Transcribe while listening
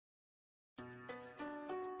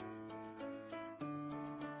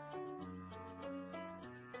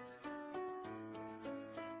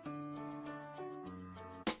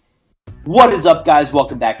What is up, guys?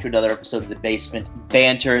 Welcome back to another episode of the Basement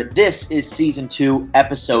Banter. This is Season 2,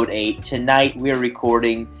 Episode 8. Tonight, we are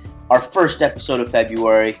recording our first episode of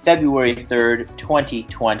February 3rd,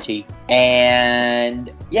 2020.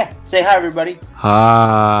 And, yeah, say hi, everybody.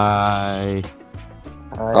 Hi.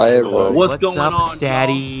 Hi, everyone. What's going up, on,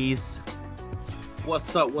 daddies?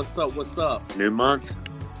 What's up? New month.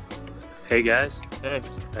 Hey, guys. Hey,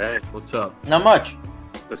 what's up? Not much.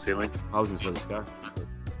 The ceiling. I was gonna say the sky.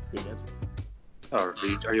 Good answer. Oh,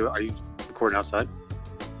 are you recording outside?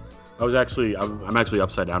 I'm actually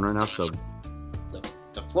upside down right now, so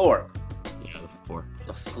The floor. yeah, the floor.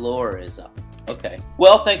 The floor is up. Okay.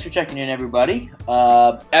 Well, thanks for checking in, everybody.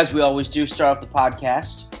 As we always do, start off the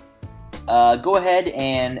podcast. Go ahead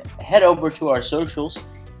and head over to our socials,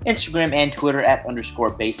 Instagram and Twitter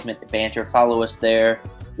 @_basement banter. Follow us there.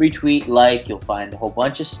 Retweet, like. You'll find a whole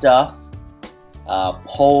bunch of stuff.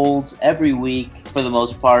 Polls every week for the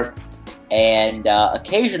most part. And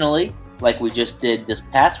occasionally, like we just did this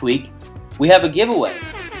past week, we have a giveaway.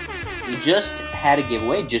 We just had a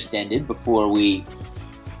giveaway, just ended before we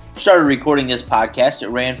started recording this podcast. It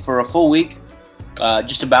ran for a full week,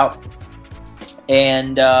 just about.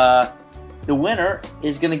 And the winner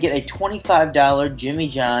is going to get a $25 Jimmy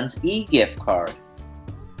John's e-gift card.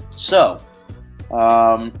 So,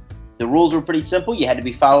 the rules were pretty simple. You had to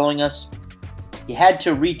be following us. You had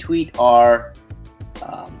to retweet our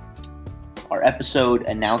episode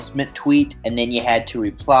announcement tweet, and then you had to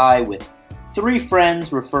reply with 3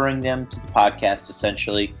 friends referring them to the podcast,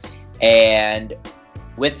 essentially. And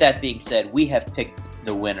with that being said, we have picked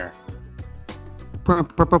the winner.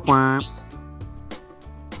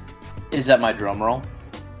 Is that my drum roll?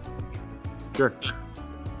 Sure.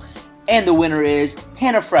 And the winner is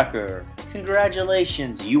Hannah Frecker.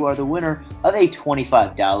 Congratulations, you are the winner of a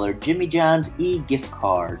 $25 Jimmy John's e-gift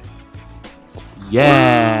card.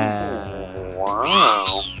 Yeah. Wow.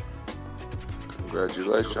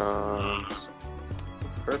 Congratulations.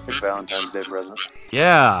 Perfect Valentine's Day present.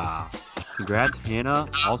 Yeah. Congrats, Hannah.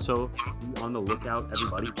 Also, be on the lookout,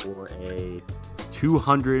 everybody, for a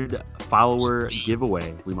 200 follower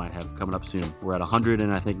giveaway we might have coming up soon. We're at 100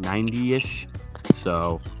 and I think 90-ish.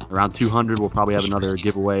 So around 200, we'll probably have another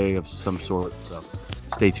giveaway of some sort. So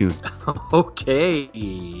stay tuned.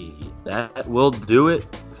 Okay. That will do it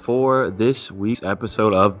for this week's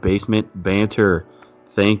episode of Basement Banter.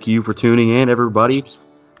 Thank you for tuning in, everybody.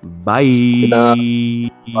 Bye. Bye.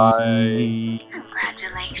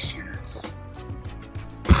 Congratulations.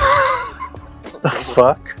 The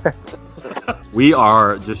fuck? We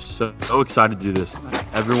are just so excited to do this.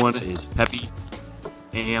 Everyone is peppy,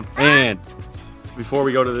 amped, and before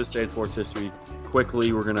we go to this day in sports history,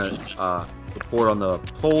 quickly we're gonna report on the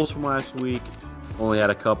polls from last week. Only had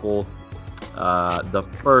a couple. The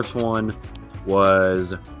first one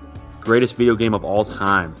was greatest video game of all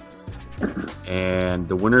time, and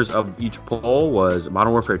the winners of each poll was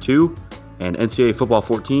Modern Warfare 2 and NCAA Football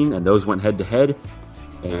 14, and those went head to head,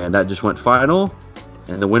 and that just went final.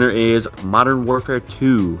 And the winner is Modern Warfare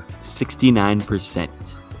 2, 69%.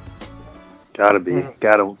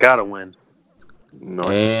 Gotta win.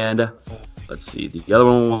 Nice. And let's see, the other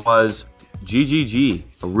one was GGG,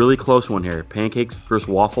 a really close one here. Pancakes versus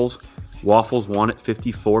Waffles. Waffles won at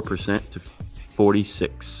 54% to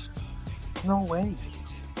 46. No way.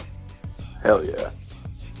 Hell yeah.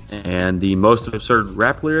 And the most absurd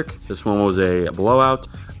rap lyric, this one was a blowout.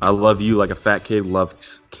 I love you like a fat kid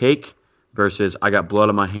loves cake versus I got blood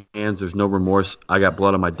on my hands, there's no remorse. I got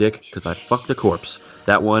blood on my dick because I fucked a corpse.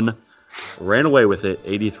 That one ran away with it,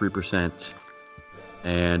 83%.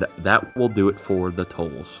 And that will do it for the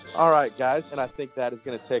tolls. All right, guys, and I think that is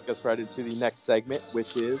going to take us right into the next segment,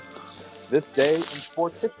 which is This Day in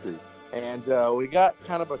Sports History. And we got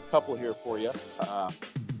kind of a couple here for you.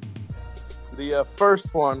 The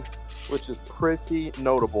first one, which is pretty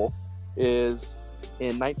notable, is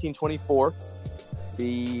in 1924,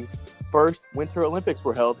 the first Winter Olympics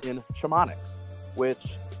were held in Chamonix,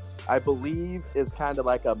 which I believe is kind of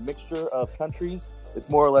like a mixture of countries. It's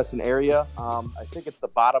more or less an area. I think it's the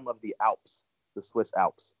bottom of the Alps, the Swiss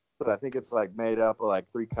Alps. But I think it's like made up of like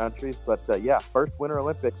 3 countries. But yeah, first Winter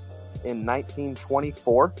Olympics in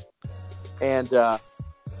 1924. And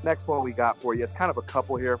next one we got for you, it's kind of a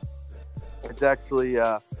couple here. It's actually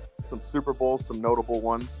some Super Bowls, some notable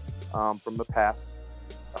ones from the past.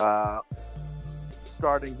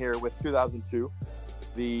 Starting here with 2002,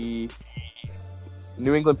 the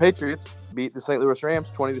New England Patriots beat the St. Louis Rams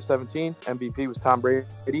 20-17. MVP was Tom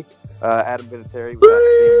Brady. Adam Vinatieri was the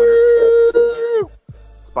game winner.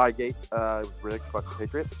 Spygate was rigged. Fuck the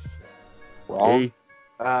Patriots. Wrong.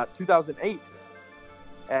 2008,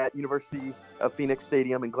 at University of Phoenix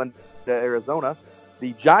Stadium in Glendale, Arizona,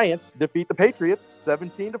 the Giants defeat the Patriots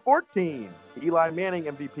 17-14. Eli Manning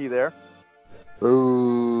MVP there.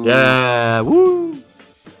 Ooh. Yeah, woo!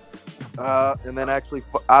 And then actually,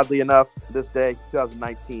 oddly enough, this day,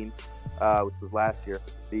 2019, which was last year,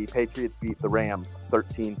 the Patriots beat the Rams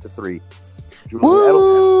 13-3.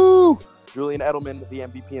 Julian Edelman, the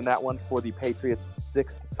MVP in that one for the Patriots'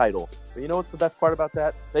 6th title. But you know what's the best part about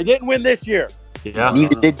that? They didn't win this year. Yeah.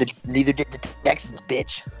 Neither did the Texans,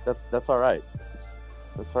 bitch. That's all right.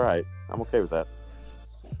 That's all right. I'm okay with that.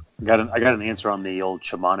 I got an answer on the old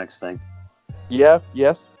Chamonix thing. Yeah.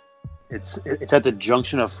 Yes. It's at the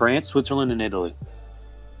junction of France, Switzerland, and Italy.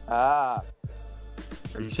 Ah.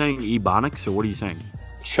 Are you saying Ebonics or what are you saying?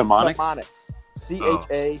 Chamonix. Chamonix.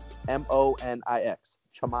 Chamonix.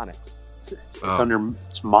 Chamonix. It's under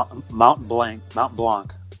Mount Blanc.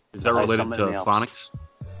 Is that high related summit to in the Alps. phonics?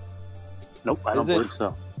 Nope, I don't believe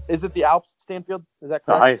so. Is it the Alps, Stanfield? Is that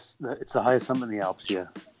The correct? highest. It's the highest summit in the Alps. Yeah.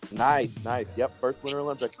 Nice. Yep, first Winter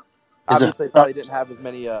Olympics. Is Obviously, it- they probably didn't have as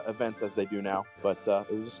many events as they do now, but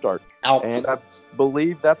it was a start. Alps. And I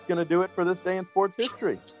believe that's going to do it for this day in sports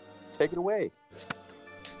history. Take it away.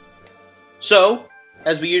 So,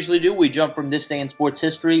 as we usually do, we jump from this day in sports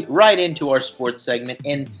history right into our sports segment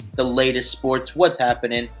in the latest sports, what's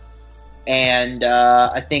happening. And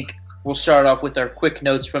I think we'll start off with our quick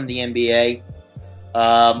notes from the NBA.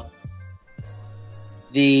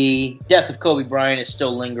 The death of Kobe Bryant is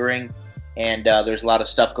still lingering, and there's a lot of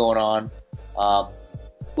stuff going on. A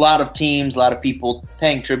lot of teams, a lot of people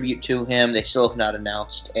paying tribute to him. They still have not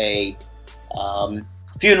announced a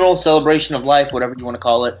funeral, celebration of life, whatever you want to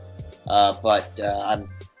call it. But I'm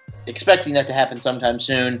expecting that to happen sometime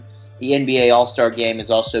soon. The NBA All-Star Game is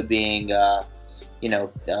also being,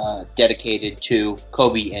 dedicated to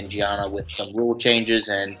Kobe and Gianna with some rule changes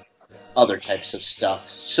and other types of stuff.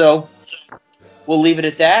 So we'll leave it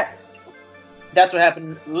at that. That's what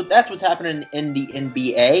happened. That's what's happening in the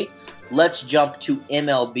NBA. Let's jump to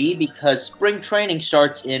MLB because spring training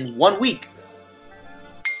starts in 1 week.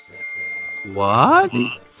 What?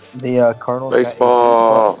 The Cardinals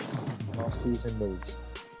Baseball. got a D+ off-season moves.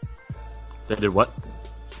 They did what?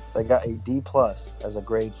 They got a D+ as a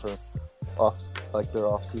grade for their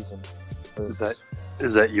off-season. Is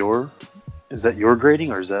that your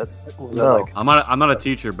grading or is that? Was No. that like? I'm not a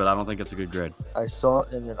teacher, but I don't think it's a good grade. I saw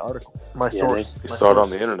it in an article. My Yeah, source. You my saw it on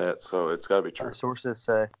the sources- internet, so it's got to be true. My sources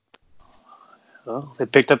say, Well, they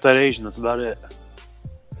picked up that Asian. That's about it.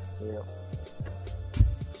 yeah,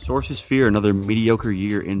 Sources fear another mediocre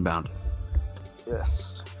year inbound.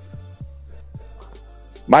 yes.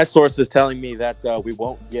 My source is telling me that we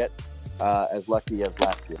won't get as lucky as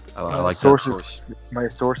last year. I like that sources. source. My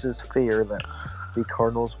sources fear that the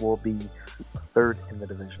Cardinals will be third in the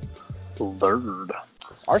division. Third.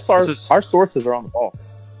 Our This is- sources are on the ball.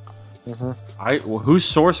 Whose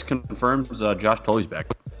source confirms Josh Tully's back?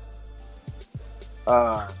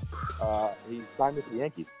 He signed with the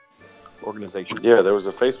Yankees organization. Yeah, there was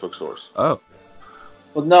a Facebook source. Oh,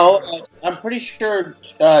 Well, no, I'm pretty sure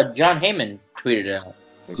John Heyman tweeted it out.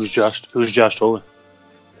 Who's Josh Tolley?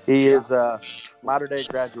 He is a modern-day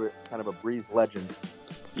graduate, kind of a Breeze legend.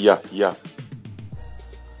 Yeah.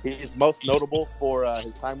 He is most notable for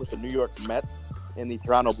his time with the New York Mets and the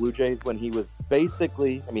Toronto Blue Jays when he was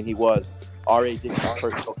he was R.A. Dickey's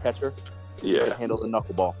personal catcher. Yeah. To handle the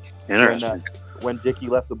knuckleball. Interesting. When Dickey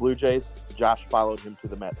left the Blue Jays, Josh followed him to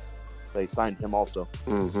the Mets. They signed him also.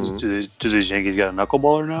 Mm-hmm. Do these Yankees got a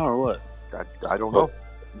knuckleballer now or what? I don't know.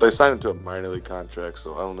 They signed him to a minor league contract,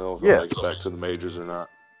 so I don't know if he'll make it back to the majors or not.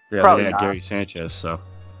 yeah, Probably they got not. Gary Sanchez. So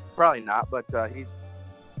Probably not, but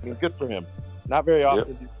good for him. Not very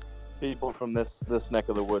often do people from this neck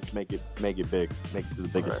of the woods make it big, make it to the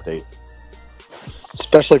biggest state.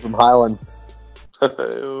 Especially from Highland. Uh,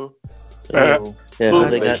 So, Well,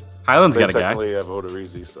 they got. Highland's They got a guy. technically have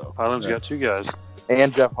Odorizzi, so. Highland's got two guys.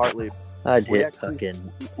 And Jeff Hartley. I'd We hit actually-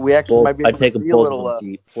 fucking. We actually might be I'd able take to a see a bold little.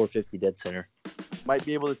 deep 450 dead center. Might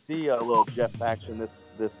be able to see a little Jeff action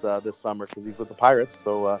this summer because he's with the Pirates.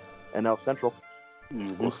 So NL Central.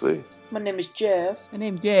 We'll see. My name is Jeff. My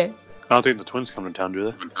name's Jay. I don't think the Twins come to town,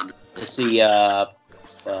 do they? Let's see,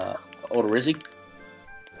 Odorizzi.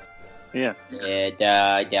 Yeah.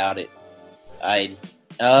 Yeah, I doubt it.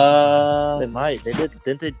 They might. They did.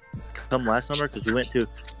 Didn't they come last summer? Because we went to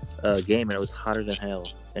a game and it was hotter than hell,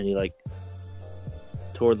 and he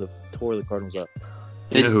tore the Cardinals up.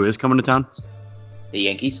 You know who is coming to town? the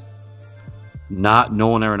Yankees. Not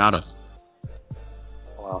Nolan Arenado.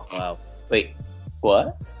 Wow. Wait,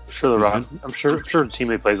 what? I'm sure I'm sure the team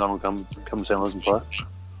he plays on will come to St. Louis and play.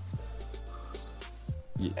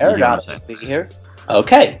 You hear what I'm Arenado saying? be here.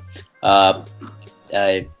 Okay.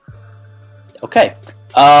 Okay.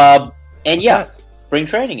 And yeah, spring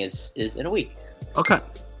training is in a week. Okay.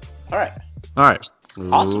 All right.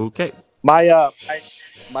 Awesome. Okay.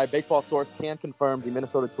 My baseball source can confirm the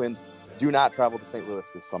Minnesota Twins do not travel to St. Louis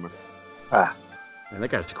this summer. Man, that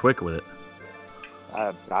guy's quick with it.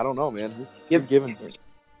 I don't know, man. You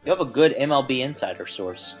have a good MLB insider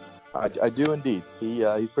source. I do indeed.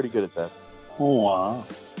 He's pretty good at that. Oh, wow.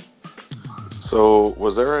 So,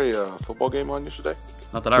 was there a football game on yesterday?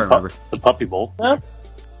 Not that I remember. The Puppy Bowl.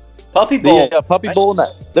 Puppy Bowl. The Puppy Bowl.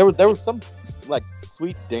 There was some like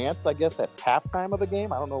sweet dance, I guess, at halftime of the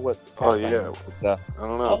game. I don't know what. Oh yeah. But, I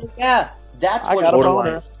don't know. Oh yeah, that's I what got it a was.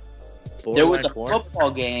 boner. There was a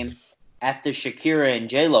football game at the Shakira and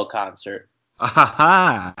J-Lo concert.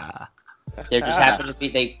 There just happened to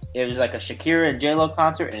be it was like a Shakira and J-Lo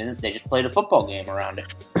concert, and they just played a football game around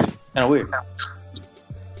it. Kind of weird.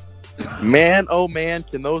 Man, oh man,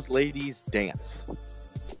 can those ladies dance?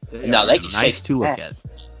 They can nice shake to look ass. at.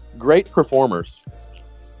 Great performers.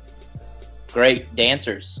 Great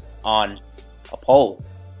dancers on a pole.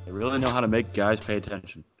 They really know how to make guys pay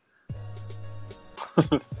attention.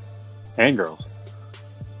 And girls.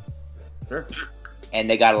 Sure. And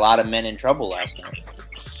they got a lot of men in trouble last night.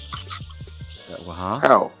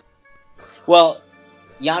 How? Well,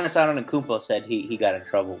 Giannis Antetokounmpo said he got in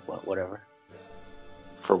trouble, but whatever.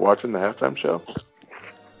 For watching the halftime show?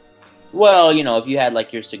 Well, if you had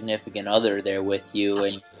like your significant other there with you,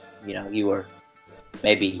 and you were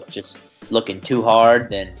maybe just looking too hard,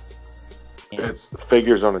 then It's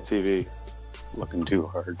figures on a TV. Looking too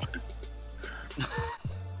hard.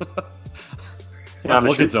 Not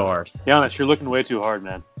looking so hard. Giannis, you're looking way too hard,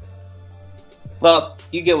 man. Well,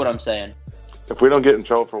 you get what I'm saying. If we don't get in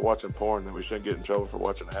trouble for watching porn, then we shouldn't get in trouble for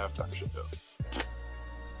watching a halftime show.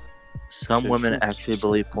 Some women actually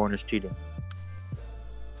believe porn is cheating.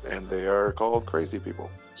 And they are called crazy people.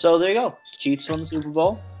 So there you go. Chiefs won the Super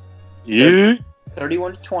Bowl. Yeah.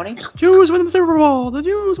 31-20. Jews win the Super Bowl. The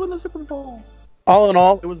Jews win the Super Bowl. All in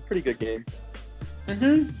all, it was a pretty good game.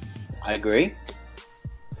 I agree.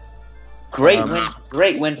 Great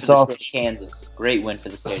win for the state of Kansas. Great win for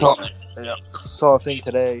the state of Kansas. Saw a thing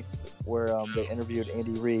today where they interviewed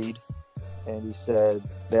Andy Reid, and he said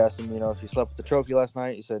they asked him, if he slept with the trophy last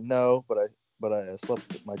night. He said no, but I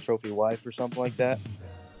slept with my trophy wife or something like that.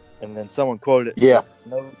 And then someone quoted it. Yeah.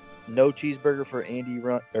 No cheeseburger for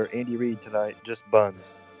Andy Reid tonight, just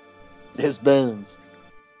buns. His buns.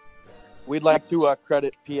 We'd like to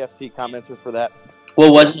credit PFT commenter for that.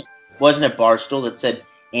 Well, wasn't it Barstool that said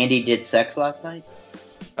Andy did sex last night?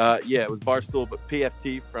 Yeah, it was Barstool, but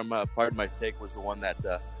PFT from Pardon My Take was the one that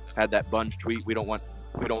had that bunge tweet. We don't want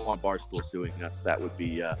Barstool suing us. That'd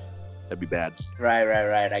be bad.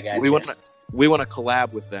 Right. I got you. We want to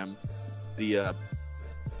collab with them. The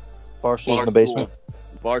Barstool in the basement.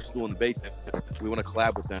 Barstool in the basement. We want to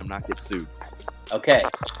collab with them, not get sued. Okay.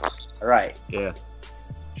 All right. Yeah.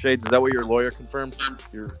 Shades, is that what your lawyer confirms?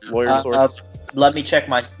 Your lawyer source? Let me check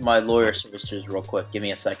my lawyer sources real quick. Give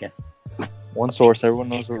me a second. One source. Everyone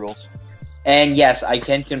knows the rules. And yes, I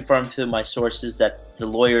can confirm to my sources that the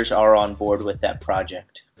lawyers are on board with that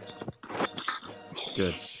project.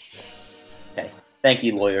 Good. Okay. Thank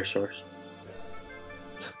you, lawyer source.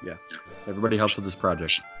 Yeah. Everybody helps with this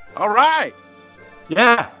project. All right.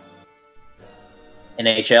 Yeah.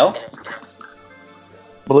 NHL?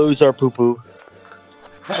 Blues are poo-poo.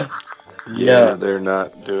 Yeah, they're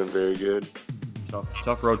not doing very good.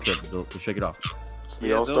 Tough road trip to shake it off. It's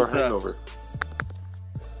the All-Star hangover.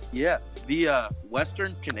 Yeah, the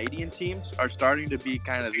Western Canadian teams are starting to be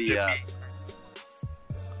kind of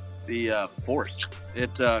the force.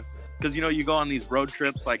 It because you go on these road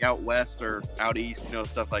trips like out west or out east,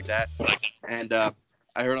 stuff like that. And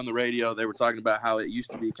I heard on the radio they were talking about how it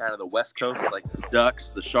used to be kind of the West Coast, like the Ducks,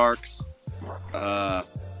 the Sharks, the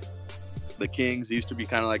Kings used to be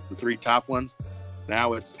kind of like the three top ones.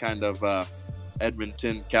 Now it's kind of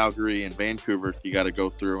Edmonton, Calgary, and Vancouver you got to go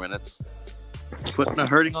through, and it's putting a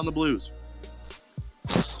hurting on the Blues.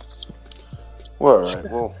 Well, all right.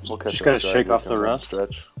 We'll catch Just up. gotta with that shake here off the coming down rust.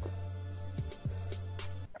 Stretch.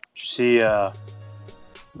 Did you see Joel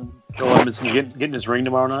Edmondson getting his ring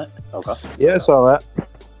tomorrow night? Okay. Yeah, I saw that.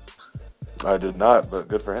 I did not, but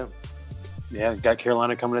good for him. Yeah, got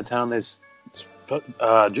Carolina coming to town.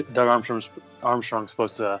 Doug Armstrong's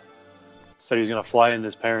supposed to said he was going to fly in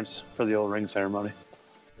his parents for the old ring ceremony.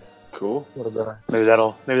 Cool. What a guy. Maybe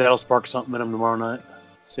that'll spark something in him tomorrow night.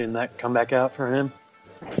 Seeing that come back out for him.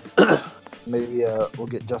 Maybe we'll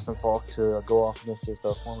get Justin Falk to go off against his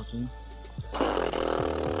former team.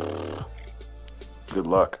 Good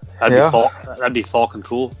luck. That'd be Falk and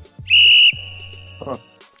cool.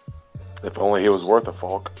 If only he was worth a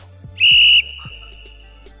fork.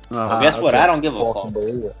 Well, guess what? I don't give a fuck.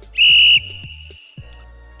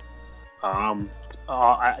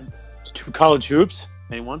 Two college hoops.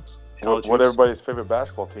 Anyone? What everybody's favorite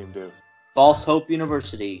basketball team do? False Hope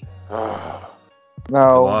University. No. They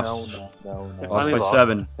Lost finally by lost.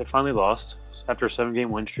 7. They finally lost after a 7-game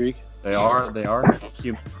win streak. They are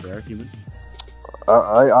human. They are human.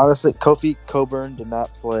 I honestly, Kofi Coburn did not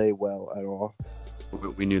play well at all.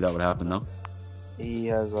 We knew that would happen, though. He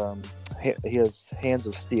has hands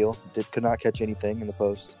of steel. Could not catch anything in the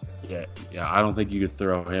post. Yeah. I don't think you could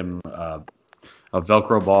throw him a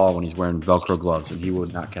Velcro ball when he's wearing Velcro gloves, and he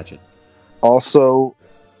would not catch it. Also,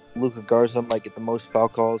 Luka Garza might get the most foul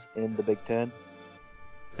calls in the Big Ten.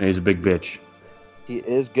 And he's a big bitch. He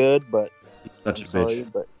is good, but He's such I'm a sorry,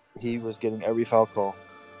 bitch. but he was getting every foul call.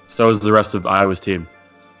 So is the rest of Iowa's team.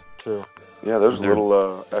 True. Yeah, there's a Their- little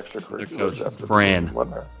their extracurriculars coach, after Fran. the game,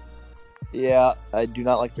 wasn't there? Yeah, I do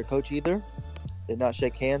not like their coach either. Did not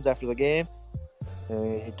shake hands after the game.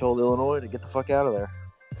 And he told Illinois to get the fuck out of there.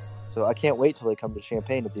 So I can't wait till they come to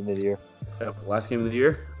Champaign at the end of the year. Last game of the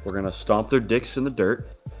year, we're going to stomp their dicks in the dirt.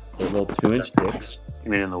 Their little 2-inch dicks.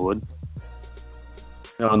 You mean in the wood?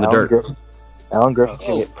 No, in the Alan dirt. Griffin. Alan Griffin's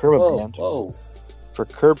going to get permabanned Whoa, for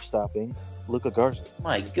curb stopping Luka Garza.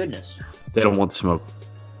 my goodness. They don't want the smoke.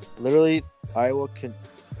 Literally, Iowa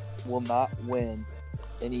will not win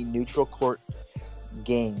any neutral court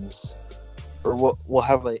games, or will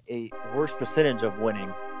have a worse percentage of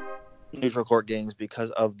winning neutral court games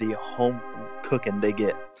because of the home cooking they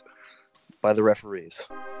get by the referees.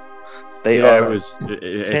 They Yeah, are it was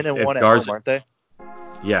 10-1 at Garza, home, aren't they?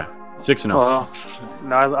 Yeah, 6-0. Well,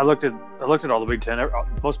 no. I looked at all the Big Ten.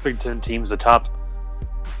 Most Big Ten teams, the top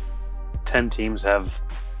 10 teams have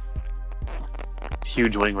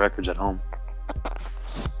huge winning records at home.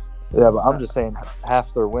 Yeah, but I'm just saying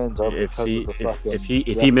half their wins are If because of the fucking.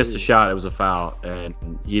 if he missed a shot, it was a foul, and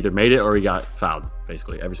he either made it or he got fouled.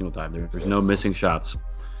 Basically, every single time. There's no missing shots.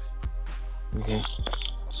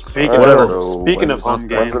 Speaking All right, of so speaking of when's- home When's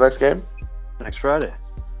games, the next game? next Friday,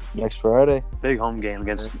 Next Friday, big home game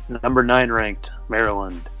against number 9 ranked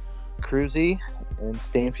Maryland. Cruzy and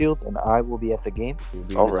Stanfield, and I will be at the game.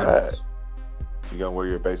 All right. You gonna wear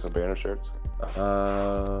your base and banner shirts?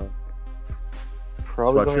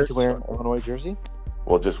 Probably going Sweatshirt? to wear an Illinois jersey.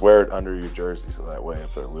 Well, just wear it under your jersey so that way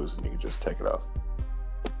if they're losing, you can just take it off.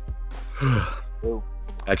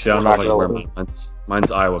 Actually, I don't know if I can wear mine.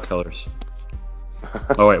 Mine's Iowa colors.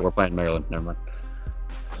 Oh wait, we're playing Maryland. Never mind.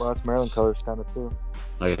 Well, that's Maryland colors kind of too.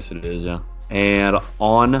 I guess it is, yeah. And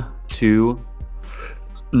on to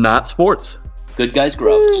not sports. Good guys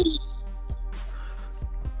grub.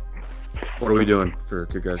 What are we doing for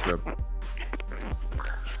Good Guys Grub?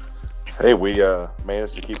 Hey, we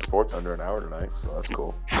managed to keep sports under an hour tonight, so that's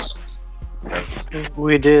cool.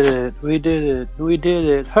 We did it! We did it! We did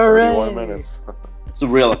it! 31 Hooray! minutes. It's a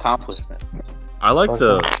real accomplishment. I like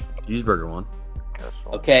the cheeseburger one. That's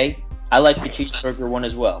fine. Okay, I like the cheeseburger one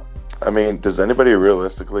as well. I mean, does anybody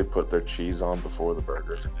realistically put their cheese on before the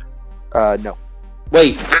burger? No.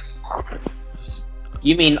 Wait,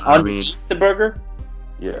 you mean I underneath the burger?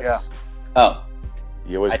 Yes. Yeah. Oh,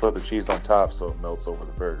 You always I- put the cheese on top so it melts over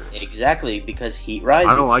the burger. exactly, because heat rises.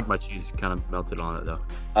 I don't like my cheese kind of melted on it though.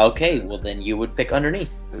 Okay, well then you would pick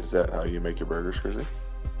underneath. Is that how you make your burgers, Chrissy?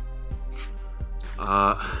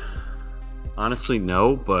 Honestly,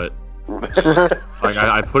 no, but like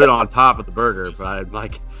I put it on top of the burger, but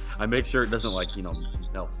I make sure it doesn't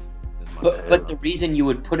melt as much. But the reason you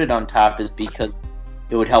would put it on top is because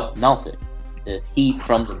it would help melt it. The heat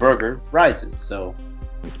from the burger rises, so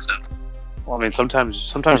Well, I mean,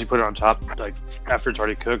 sometimes you put it on top, like after it's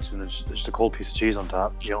already cooked, and it's just a cold piece of cheese on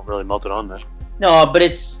top. You don't really melt it on there. no. But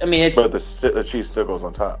it's But the cheese still goes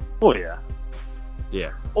on top. Oh yeah.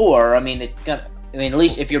 Yeah. or it's gonna. I mean, at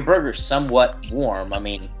least if your burger's somewhat warm, I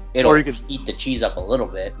mean, it'll Or you could- heat the cheese up a little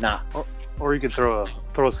bit. Not Or you could throw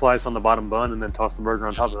a slice on the bottom bun and then toss the burger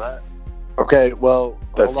on top of that. Okay, well,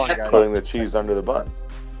 That's hold on, guys. putting the cheese under the bun.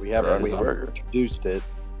 We haven't Right, we the haven't burger. introduced it,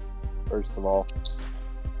 first of all.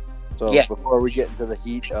 So Yeah. before we get into the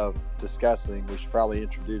heat of discussing, we should probably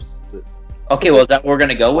introduce it. okay. Well, is that what we're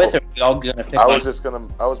gonna go with, or are we all gonna pick? I one?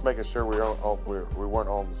 was making sure we weren't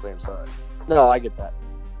all on the same side. No, I get that.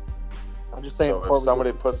 I'm just saying. So before if we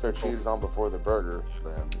somebody get- puts their cheese on before the burger,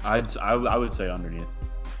 then I would say underneath.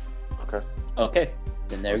 okay. Okay,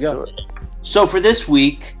 then there Let's we do go. it. So for this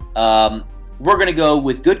week, we're gonna go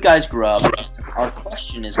with Good Guys Grub. Our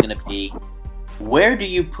question is gonna be, where do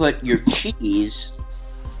you put your cheese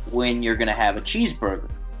when you're gonna have a cheeseburger?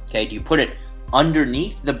 Okay, do you put it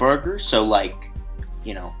underneath the burger, so like,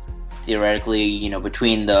 theoretically,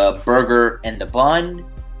 between the burger and the bun,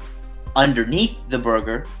 underneath the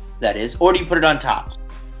burger, that is, or do you put it on top?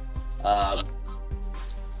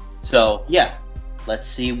 So yeah, let's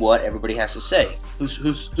see what everybody has to say.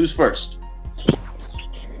 Who's first?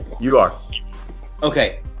 You are.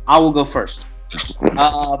 Okay, I will go first.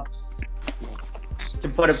 To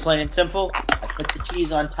put it plain and simple, I put the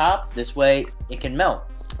cheese on top. This way, it can melt.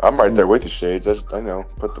 I'm right there with you, Shades. I know.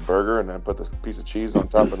 Put the burger and then put this piece of cheese on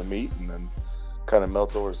top of the meat, and then kind of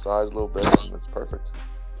melts over the sides a little bit, and it's perfect.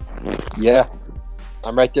 Yeah,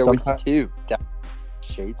 I'm right there with you Sometimes- too.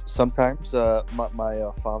 Shades. Sometimes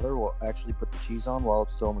my father will actually put the cheese on while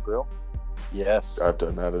it's still on the grill. Yes. I've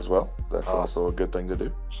done that as well. That's also a good thing to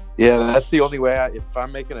do. Yeah, that's the only way. If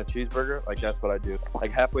I'm making a cheeseburger, like that's what I do.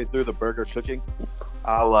 Like halfway through the burger cooking,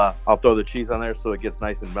 I'll throw the cheese on there so it gets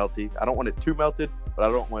nice and melty. I don't want it too melted, but I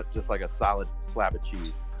don't want just like a solid slab of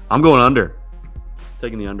cheese. I'm going under.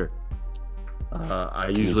 Taking the under. I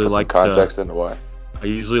Can you usually put some like context into why. I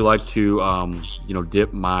usually like to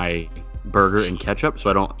dip my burger in ketchup, so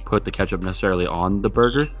I don't put the ketchup necessarily on the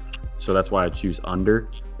burger. So that's why I choose under.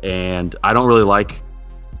 And I don't really like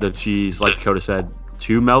the cheese, like Dakota said,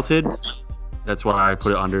 too melted. That's why I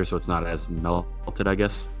put it under, so it's not as melted, I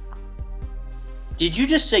guess. Did you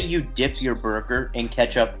just say you dip your burger in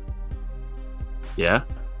ketchup? Yeah,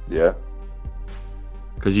 Yeah.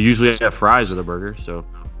 because you usually have fries with a burger, so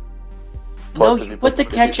Plus, No, if you you put the if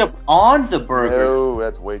you- ketchup on the burger. No,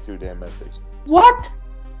 that's way too damn messy. What?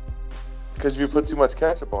 Because if you put too much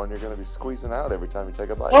ketchup on, you're going to be squeezing out every time you take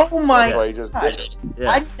a bite. Oh my That's why you just dip God. it.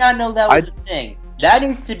 yeah. I did not know that was a thing. That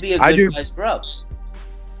needs to be a I do- good size rub.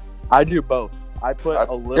 I do both. I put a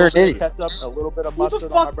You're little an bit idiot. of ketchup, a little bit of Who the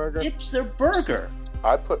mustard on my fuck burger. dips their burger?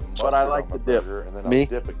 I put mustard But I like on my the dip. burger, and then Me? I'll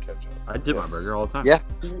dip in ketchup. I dip my Yes. burger all the time. Yeah.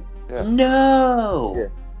 Yeah. No. Yeah.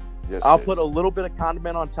 Yes, I'll Shades. put a little bit of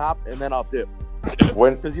condiment on top, and then I'll dip.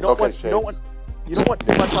 When Because you don't okay, want Shades. you don't want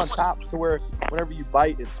too much on top to where whenever you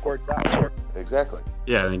bite it squirts out. Exactly.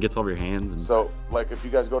 Yeah, and it gets all over your hands. And So, like, if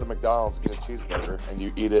you guys go to McDonald's and get a cheeseburger and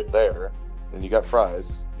you eat it there, and you got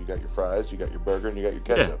fries, you got your fries, you got your burger, and you got your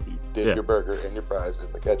ketchup. You dip Yeah. your burger and your fries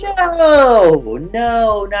in the ketchup.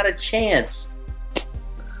 No, not a chance.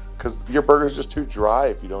 Because your burger's just too dry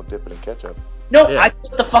if you don't dip it in ketchup. No, Yeah. I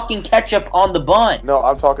put the fucking ketchup on the bun. No,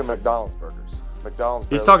 I'm talking McDonald's burgers. McDonald's.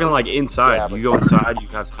 he's barely talking puts like a inside. dab You of go ketchup. inside, you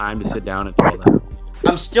have time to sit down and do all that.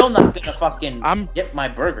 I'm still not gonna fucking I'm dip my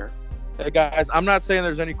burger. Hey guys, I'm not saying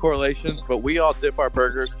there's any correlation, but we all dip our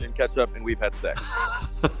burgers in ketchup and we've had sex.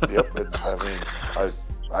 Yep.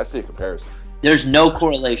 I see a comparison. There's no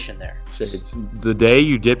correlation there. Shades. The day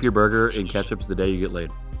you dip your burger in ketchup is the day you get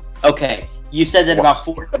laid. Okay, you said that about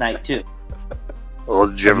Fortnite too. Well,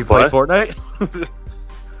 did you Have ever you played play? Fortnite?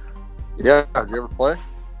 Yeah. Have you ever play?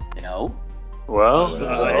 No. Well,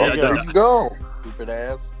 Yeah, There you go. Stupid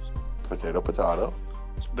ass. Potato.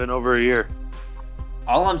 it's been over a year.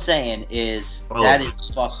 All I'm saying is Oh. that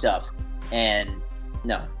is fucked up. And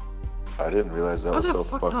no. I didn't realize that How's was that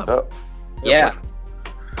so fucked fucked up? up. Yeah.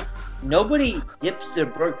 Nobody dips their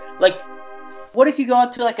burger. Like, what if you go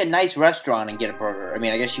out to like a nice restaurant and get a burger? I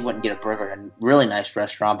mean, I guess you wouldn't get a burger in a really nice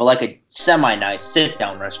restaurant, but like a semi-nice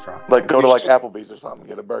sit-down restaurant. Like go to You're like still- Applebee's or something,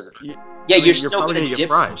 get a burger. Yeah, I mean, you're still probably gonna get dip.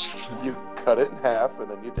 fries. You cut it in half and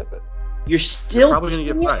then you dip it. You're still probably gonna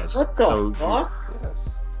get dipping it? fries. What the So- fuck?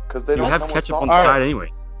 Yes. Because they You don't have come with ketchup on sauce. the All side right.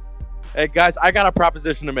 anyway. Hey guys, I got a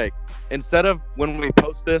proposition to make. Instead of when we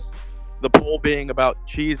post this, the poll being about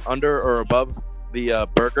cheese under or above the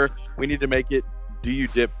burger, we need to make it: do you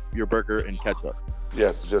dip your burger in ketchup?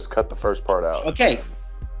 Yes, just cut the first part out. Okay.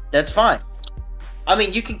 That's fine. I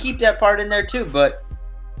mean, you can keep that part in there too, but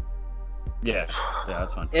Yeah,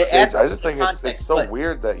 that's fine. it See, adds I just think it's context, so but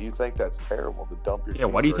weird that you think that's terrible to dump your. Yeah,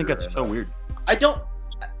 why do you think cheeseburger that's in so a- weird? I don't.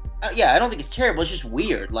 Yeah, I don't think it's terrible. It's just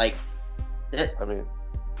weird. Like, I mean,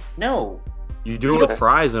 no. You do it You with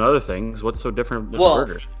fries and other things. What's so different with Well, the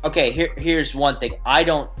burger? Okay, here's one thing. I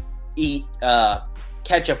don't eat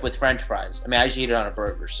ketchup with French fries. I mean, I just eat it on a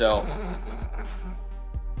burger.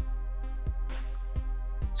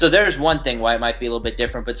 So there's one thing why it might be a little bit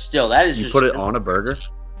different, but still, that is You just. put it on a burger?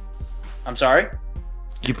 I'm sorry.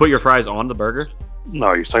 You put your fries on the burger?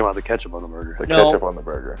 No, you're talking about the ketchup on the burger. the No. ketchup on the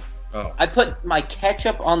burger. Oh. I put my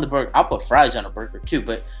ketchup on the burger. I'll put fries on a burger too,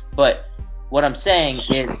 but what I'm saying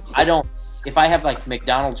is I don't. If I have like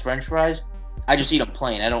McDonald's French fries, I just eat them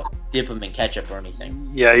plain. I don't dip them in ketchup or anything.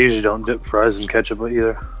 Yeah, I usually don't dip fries in ketchup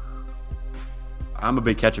either. I'm a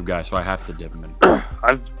big ketchup guy, so I have to dip them in.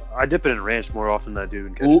 I dip it in ranch more often than I do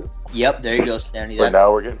in ketchup. Ooh, yep, there you go, Stanley. But That's,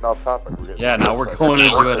 now we're getting off topic. Yeah, now we're Let's going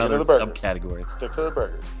stick into to another the burgers. subcategory. Stick to the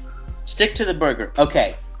burgers. stick to the burger.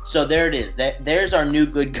 Okay, So there it is. There's our new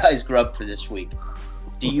good guys grub for this week.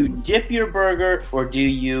 Do you dip your burger, or do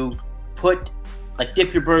you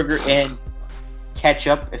dip your burger in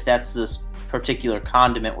ketchup, if that's this particular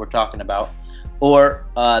condiment we're talking about, or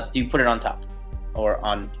do you put it on top or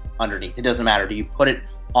on underneath? It doesn't matter. Do you put it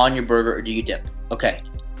on your burger, or do you dip? Okay.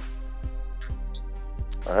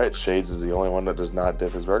 All right, Shades is the only one that does not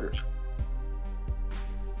dip his burgers.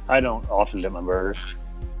 I don't often dip my burgers.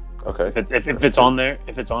 Okay. If it's on there,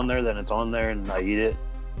 then it's on there, and I eat it.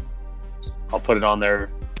 I'll put it on there.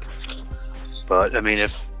 But I mean,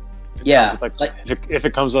 if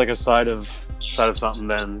it comes like a side of something,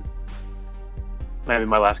 then maybe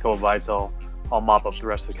my last couple of bites, I'll mop up the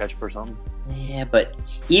rest of the ketchup or something. Yeah, but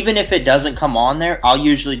even if it doesn't come on there, I'll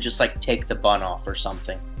usually just take the bun off or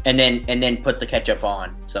something, and then put the ketchup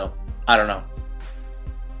on. So I don't know.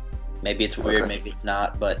 Maybe it's weird, maybe it's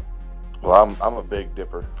not, but. Well, I'm a big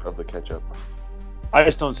dipper of the ketchup. I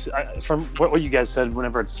just don't see, from what you guys said.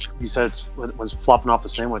 Whenever you said it's when it's flopping off the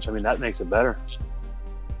sandwich, I mean that makes it better.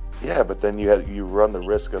 Yeah, but then you run the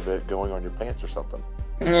risk of it going on your pants or something.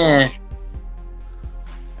 I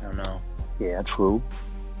don't know. Yeah, true.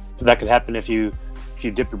 But that could happen if you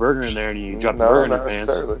dip your burger in there and you drop the burger in your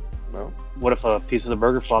pants. No. What if a piece of the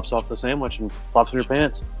burger flops off the sandwich and flops in your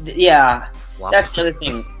pants? Yeah, that's the other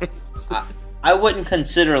thing. I wouldn't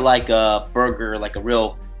consider a burger a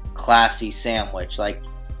real classy sandwich.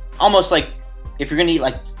 Almost like if you're gonna eat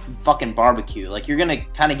fucking barbecue, you're gonna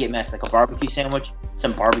kind of get messed. Like a barbecue sandwich,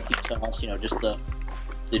 some barbecue sauce, just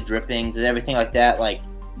the drippings and everything like that.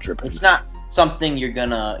 Drippings. It's not something you're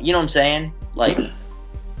gonna, you know what I'm saying?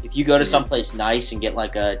 If you go to someplace nice and get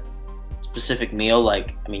a specific meal,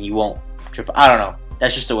 you won't trip. I don't know.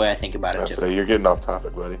 That's just the way I think about it. So you're getting off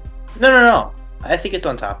topic, buddy. No. I think it's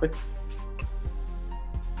on topic.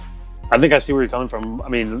 I think I see where you're coming from. I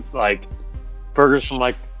mean, burgers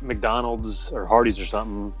from McDonald's or Hardee's or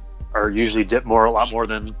something are usually dipped a lot more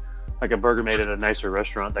than a burger made at a nicer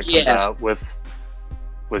restaurant that comes out with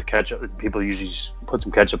ketchup. People usually put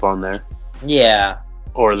some ketchup on there. Yeah.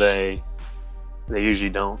 Or they usually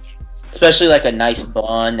don't. Especially a nice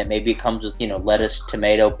bun that maybe it comes with, lettuce,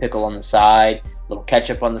 tomato, pickle on the side, a little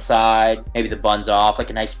ketchup on the side, maybe the bun's off,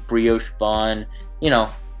 a nice brioche bun, good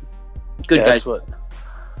guys.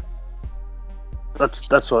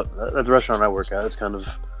 That's what at the restaurant I work at. It's kind of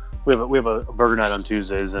we have a burger night on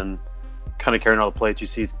Tuesdays, and kind of carrying all the plates. You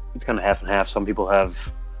see, it's kind of half and half. Some people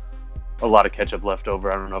have a lot of ketchup left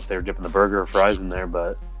over. I don't know if they're dipping the burger or fries in there,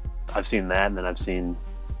 but I've seen that, and then I've seen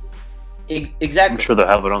exactly. I'm sure they'll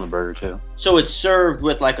have it on the burger too. So it's served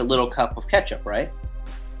with a little cup of ketchup, right?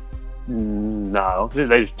 No,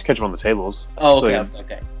 they just ketchup on the tables. Oh, okay,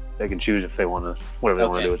 okay. They can choose if they want to whatever they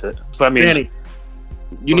want to do with it. But I mean, Danny,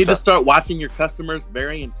 you need to start watching your customers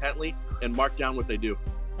very intently and mark down what they do.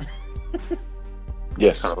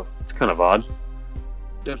 Yes. It's kind of odd.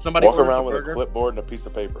 If somebody walk around with burger, a clipboard and a piece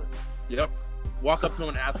of paper. Yep. Walk up to them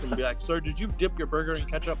and ask them and be like, "Sir, did you dip your burger in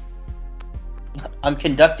ketchup?" I'm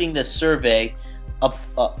conducting this survey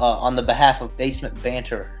on the behalf of Basement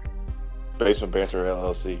Banter. Basement Banter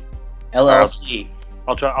LLC. LLC.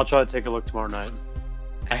 I'll try to take a look tomorrow night.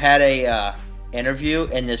 I had a interview,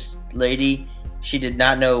 and this lady, she did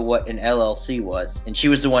not know what an LLC was, and she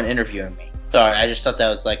was the one interviewing me. Sorry, I just thought that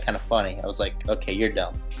was kind of funny. I was like, okay, you're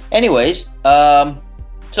dumb. Anyways,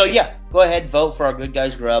 so yeah, go ahead, vote for our good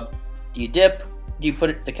guys grub. Do you dip? Do you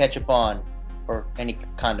put the ketchup on, or any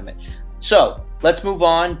condiment? So let's move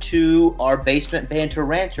on to our Basement Banter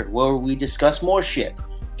Ranter, where we discuss more shit,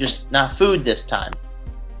 just not food this time.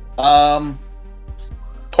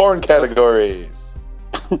 Porn categories.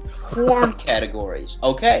 Porn categories.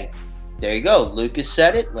 Okay, there you go. Lucas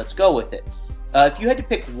said it. Let's go with it. If you had to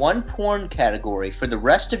pick one porn category for the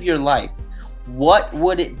rest of your life, what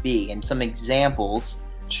would it be? And some examples.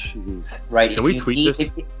 Jeez. Right. Can we tweet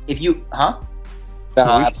this? If you, huh? No,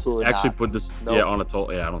 Can we absolutely actually not. put this Nope. on a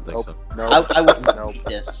toll? Yeah, I don't think Nope. so. Nope. I wouldn't Nope. tweet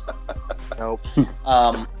this. Nope.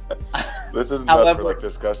 This isn't up However, for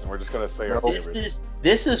discussion. We're just gonna say our favorites.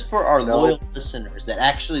 This is for our Nope. loyal listeners that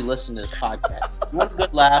actually listen to this podcast. If you want a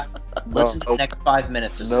good laugh, listen to the Nope. next 5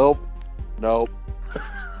 minutes. Nope. Nope.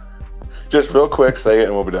 Just real quick, say it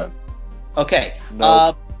and we'll be done. Okay.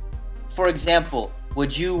 Nope. For example,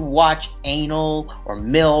 would you watch Anal or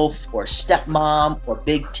MILF or Stepmom or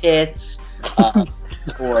Big Tits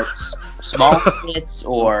or Small Tits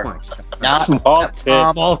or not Small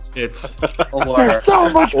Stepmom Small tits. or so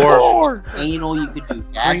much more. Anal? You could do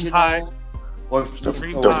Green pie. vaginal or Don't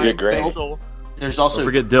forget Granny. there's also Don't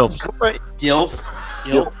forget DILFs. DILF.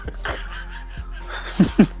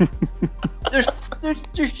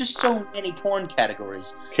 There's just so many porn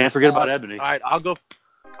categories. Can't forget about Ebony. All right, I'll go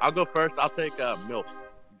I'll go first. I'll take MILFs.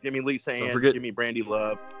 Give me Lisa Ann. forget- Give me Brandy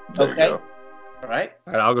Love. There you Okay. go. All right.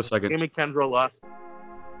 All right, I'll go second. Give me Kendra Lust.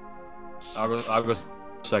 I'll go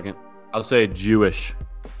second. I'll say Jewish.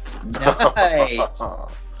 Nice.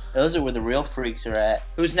 Those are where the real freaks are at.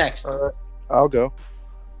 Who's next? I'll go.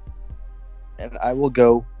 And I will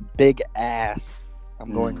go Big Ass.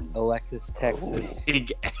 I'm going Alexis, Texas.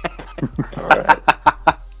 Big All right.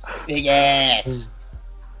 Big ass.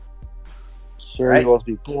 Sure, Right. he wants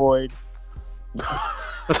to be Boyd.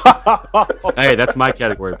 Hey, that's my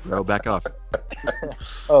category, bro. Back off.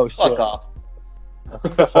 Oh, shit. Fuck off. I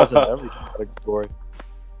think that falls in every category.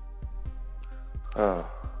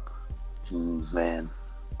 Man.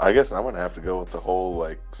 I guess I'm gonna have to go with the whole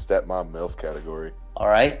like stepmom MILF category. All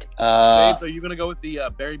right. James, are you gonna go with the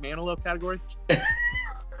Barry Manilow category?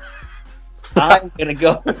 I'm gonna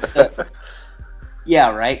go. With the, yeah,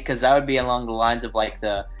 right. Because that would be along the lines of like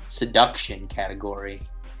the seduction category.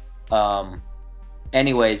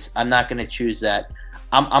 Anyways, I'm not gonna choose that.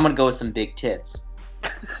 I'm gonna go with some big tits.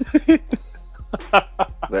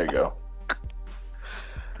 There you go.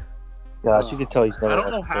 Gosh, you can tell he's never I don't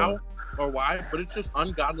had know a how or why, but it's just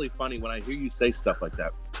ungodly funny when I hear you say stuff like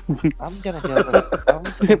that. I'm gonna go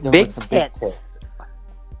with Big some big tits. tits.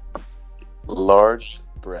 Large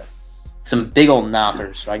breasts. Some big old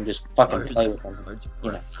knockers, so I can just fucking play with them.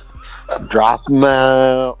 You know, Drop them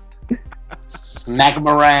out. smack them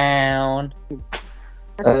around.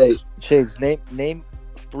 Hey, Shades, name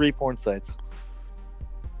 3 porn sites.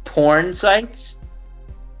 Porn sites.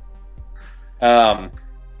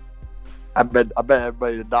 I bet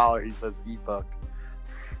everybody $1 he says e-fuck.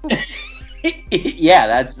 Yeah,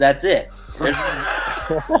 that's it.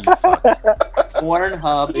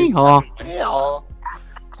 Pornhub is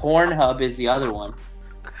Pornhub is the other one,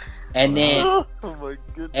 and then Oh my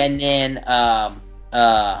goodness. and then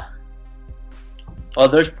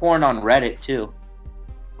there's porn on Reddit too.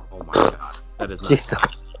 Oh my god, that is not.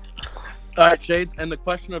 Jesus. All right, Shades, and the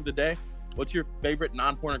question of the day: what's your favorite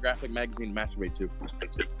non-pornographic magazine to masturbate to?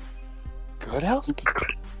 Good housekeeping.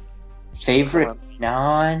 Favorite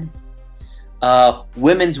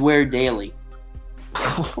Women's Wear Daily.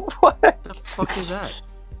 What? What the fuck is that?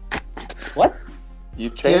 What? You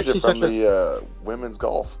changed Yeah, it from the women's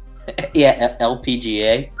golf. Yeah,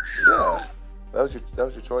 LPGA. Yeah, that was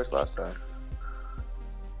your choice last time.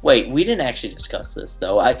 Wait, we didn't actually discuss this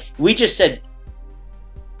though. We just said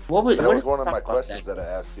what was That what was did one we of my talk about questions that I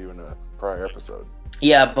asked you in a prior episode.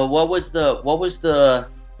 Yeah, but what was the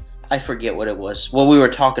I forget what it was. What we were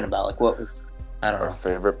talking about. Like what was I don't Our know.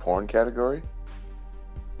 favorite porn category?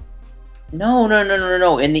 No.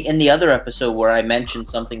 In the other episode where I mentioned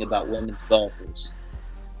something about women's golfers,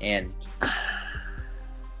 and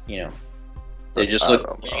they just I look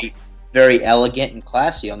don't know. very, very elegant and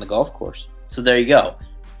classy on the golf course. So there you go.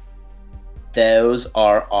 Those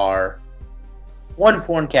are our one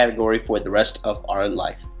porn category for the rest of our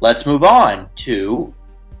life. Let's move on to.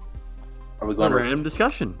 Are we going A to random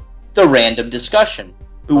discussion. the random discussion?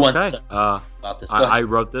 Who wants Okay. to talk about this? Go I ahead.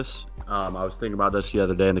 wrote this. I was thinking about this the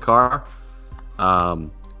other day in the car.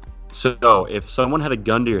 So if someone had a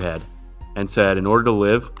gun to your head and said, in order to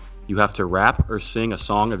live, you have to rap or sing a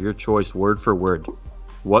song of your choice word for word,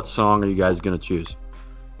 what song are you guys going to choose?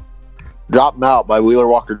 Drop them out by Wheeler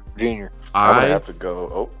Walker Jr. I'm gonna have to go.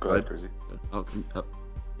 Oh, go ahead, Chrissy. Oh,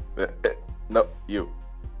 No, you.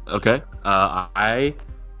 okay.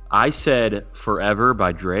 I said Forever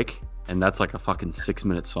by Drake, and that's like a fucking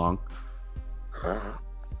 6-minute song. All right.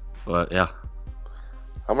 But yeah.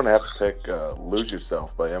 I'm gonna have to pick "Lose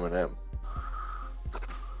Yourself" by Eminem.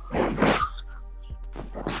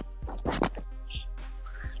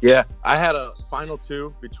 Yeah, I had a final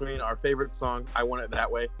two between our favorite song, I Want It That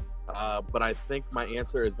Way, but I think my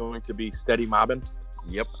answer is going to be Steady Mobbin'.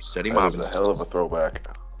 Yep, Steady That is Mobbin'. a hell of a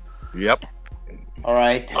throwback. Yep. All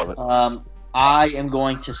right. Love it. I am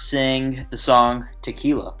going to sing the song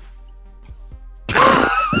Tequila.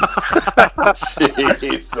 Jesus.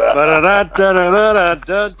 He's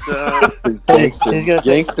gonna say-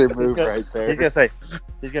 Gangster he's move gonna- right there. He's gonna say,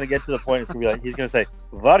 he's gonna get to the point. It's gonna be like, he's gonna say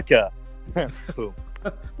vodka. Boom.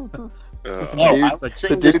 No, Dude, I would the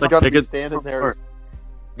sing dude's this- gonna be pick it- standing there.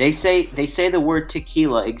 They say the word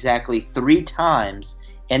tequila exactly 3 times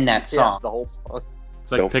in that Yeah, song. the whole song.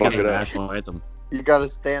 It's like Don't picking fuck a it up. national anthem. You gotta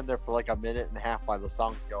stand there for like a minute and a half while the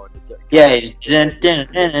song's going. Yeah, Waiting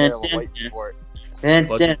for it.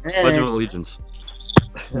 Pledge of Allegiance.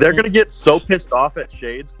 They're going to get so pissed off at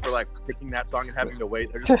Shades for like picking that song and having to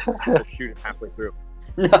wait. They're just going to shoot it halfway through.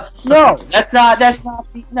 No, that's not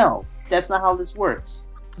how this works.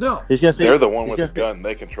 No. He's gonna say, They're the one he's with the gonna gun.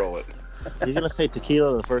 They control it. He's gonna say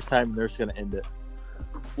tequila the first time, and they're just gonna end it.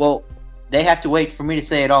 Well, they have to wait for me to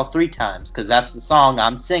say it all 3 times because that's the song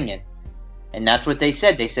I'm singing. And that's what they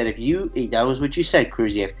said. They said that was what you said,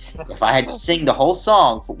 Cruzy. If I had to sing the whole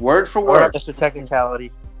song word for All right, word. Mr.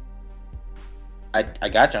 Technicality. I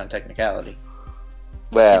got you on technicality.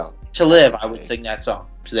 Well, To live, I would sing that song.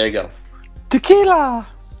 So there you go. Tequila.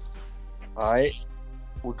 All right,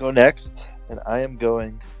 we'll go next, and I am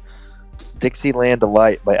going Dixieland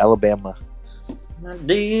Delight by Alabama. My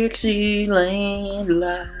Dixieland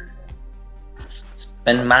light,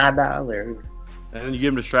 spend my dollar. And then you get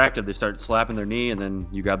them distracted. They start slapping their knee, and then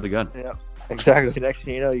you grab the gun. Yeah, exactly. Next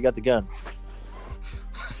thing you know, you got the gun.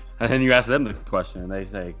 And then you ask them the question, and they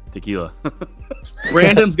say tequila.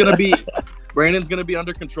 Brandon's gonna be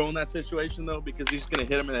under control in that situation though, because he's gonna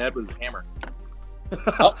hit him in the head with his hammer.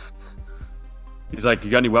 He's like,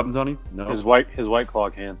 "You got any weapons on you?" No. His white claw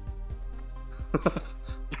can.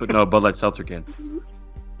 But no, Bud Light Seltzer can.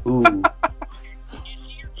 Ooh.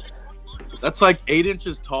 That's like 8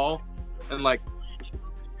 inches tall, and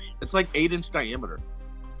it's like 8-inch diameter.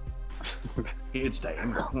 8-inch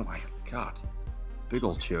diameter. Oh my god, big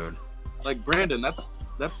old chode. Like Brandon, that's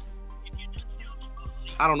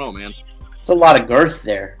I don't know, man. It's a lot of girth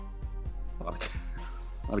there. A lot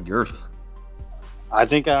of girth. I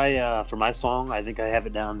think for my song, I think I have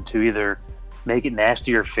it down to either Make It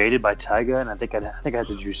Nasty or Faded by Tyga, and I think I have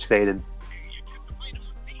to choose Faded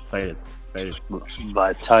Faded.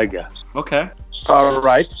 by Tyga. Okay. All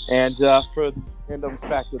right, and for the random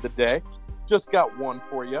fact of the day, just got one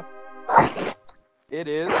for you. It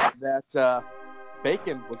is that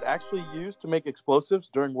bacon was actually used to make explosives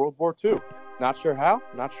during World War II. Not sure how,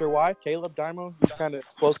 not sure why. Caleb, Dymo, these kind of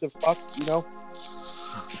explosive fucks, you know?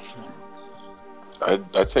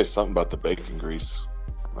 I'd say something about the bacon grease.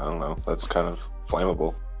 I don't know. That's kind of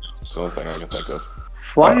flammable. It's the only thing I can think of.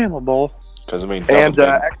 Flammable. Because, I mean, And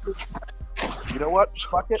actually, you know what?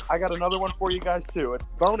 Fuck it. I got another one for you guys, too. It's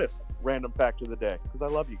bonus random fact of the day, because I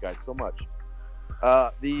love you guys so much.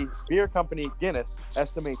 The beer company Guinness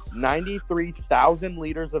estimates 93,000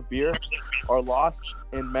 liters of beer are lost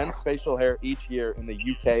in men's facial hair each year in the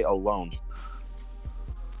UK alone.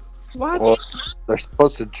 Well, they're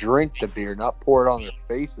supposed to drink the beer, not pour it on their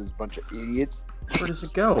faces, bunch of idiots. Where does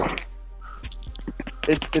it go?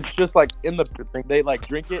 It's just like in the they like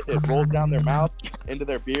drink it, it rolls down their mouth into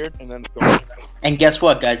their beard, and then it's going. And guess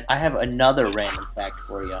what, guys? I have another random fact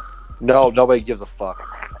for you. No, nobody gives a fuck.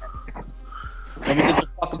 Nobody gives a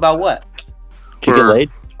fuck about what? Did you get laid?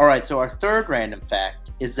 All right, so our third random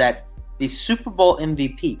fact is that the Super Bowl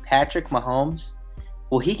MVP, Patrick Mahomes,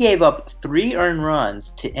 well, he gave up 3 earned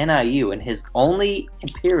runs to NIU in his only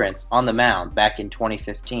appearance on the mound back in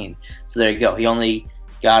 2015. So there you go. He only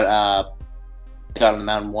got on the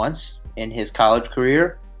mound once in his college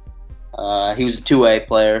career. He was a 2A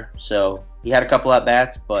player, so he had a couple at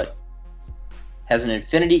bats, but has an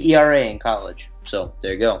infinity ERA in college. So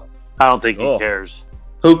there you go. I don't think he cares.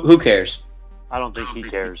 Who cares? I don't think he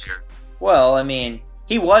cares. Well, I mean,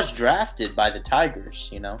 he was drafted by the Tigers,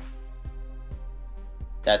 you know.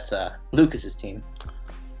 That's Lucas's team.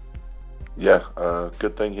 Yeah,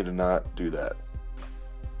 good thing he did not do that.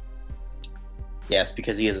 Yes,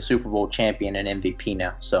 because he is a Super Bowl champion and MVP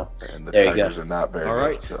now. So And the there you Tigers go. are not very All good,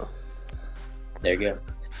 right. so. There you go.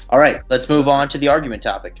 All right, let's move on to the argument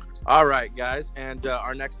topic. All right, guys, and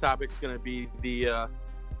our next topic is going to be the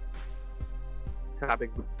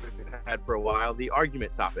topic we've had for a while, the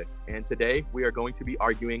argument topic. And today we are going to be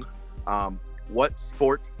arguing what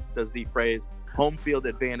sport does the phrase home field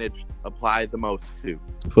advantage apply the most to?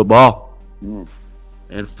 Football.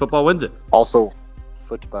 And football wins it. Also,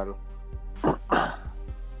 football. I'm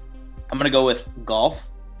going to go with golf.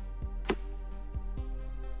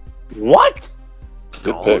 What?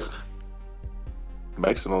 Good Golf. pick.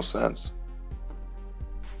 Makes the most sense.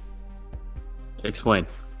 Explain.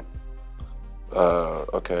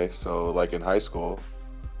 Okay, so like in high school,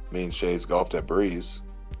 me and Shays golfed at Breeze,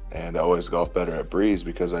 and I always golfed better at Breeze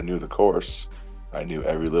because I knew the course. I knew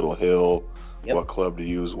every little hill, Yep. what club to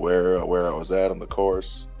use, where I was at on the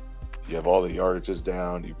course. You have all the yardages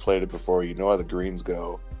down. You played it before. You know how the greens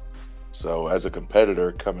go. So as a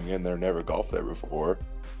competitor coming in there, never golfed there before,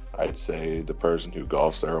 I'd say the person who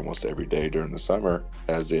golfs there almost every day during the summer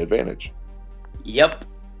has the advantage. Yep.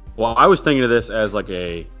 Well, I was thinking of this as like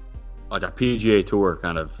a PGA Tour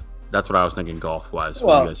kind of. That's what I was thinking golf-wise.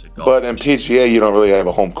 Well, when you guys said golf. But in PGA, you don't really have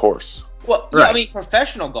a home course. Well, yeah, Right. I mean,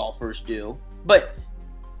 professional golfers do, but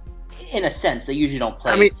in a sense, they usually don't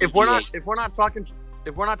play. I mean, if we're PGA. not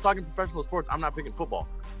talking professional sports, I'm not picking football.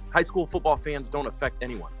 High school football fans don't affect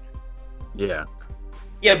anyone. Yeah.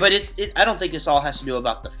 Yeah, but I don't think this all has to do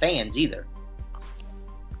about the fans either.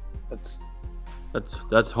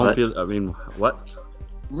 That's home field. I mean, what?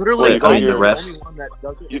 Literally, Well, I'm you the figure- only one that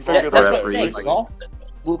doesn't. You That, figure that's that what I'm saying. Wrigley- Golf.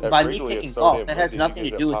 that By me Wrigley is picking so golf, damn that has windy, you nothing can to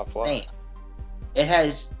get do a with pop fly.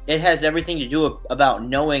 fans. It has everything to do about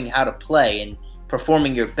knowing how to play and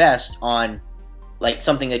performing your best on like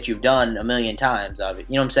something that you've done a million times of it.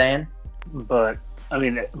 You know what I'm saying? But I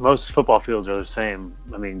mean, most football fields are the same.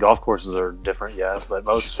 I mean, golf courses are different, yes, but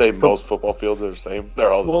Most most football fields are the same.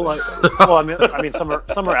 They're all the Well, same. well, I mean, some are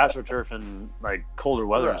AstroTurf and like colder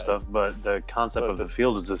weather and Right. stuff, but the concept But of the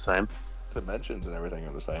field is the same. Dimensions and everything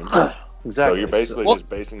are the same. Exactly. So you're basically Well- just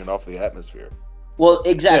basing it off the atmosphere. Well,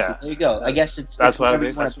 exactly. Yeah. There you go. I guess it's That's what I whatever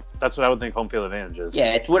think. you wanna- That's what I would think home field advantage is.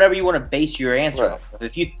 Yeah, it's whatever you want to base your answer Right. off of.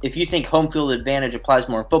 If you think home field advantage applies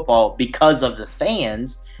more in football because of the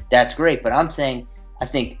fans, that's great. But I'm saying I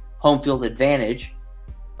think home field advantage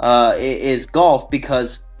is golf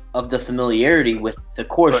because of the familiarity with the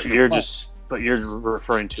course. But you're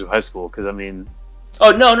referring to high school because I mean,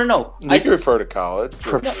 Oh no. You can refer to college,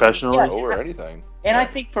 or Professionally? or anything. And I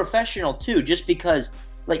think professional too, just because,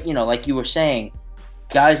 like you were saying,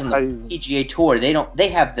 guys on the PGA Tour, they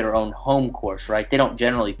have their own home course, right? They don't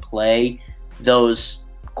generally play those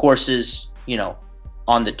courses,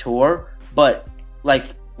 on the tour. But like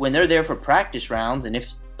when they're there for practice rounds, and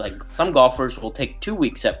if like some golfers will take 2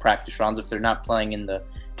 weeks at practice rounds if they're not playing in the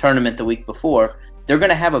tournament the week before, they're going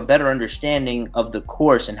to have a better understanding of the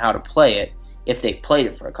course and how to play it if they've played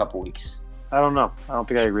it for a couple weeks. I don't know. I don't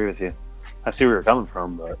think I agree with you. I see where you're coming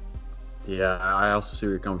from, but Yeah, I also see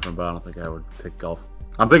where you're coming from, but I don't think I would pick golf.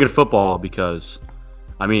 I'm picking football because,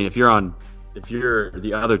 I mean, if you're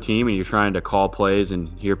the other team and you're trying to call plays and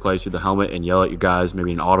hear plays through the helmet and yell at your guys,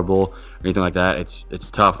 maybe an audible or anything like that,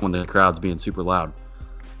 it's tough when the crowd's being super loud.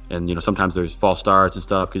 And sometimes there's false starts and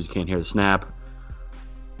stuff because you can't hear the snap.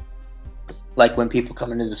 Like when people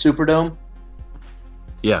come into the Superdome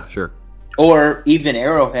Yeah, sure. or even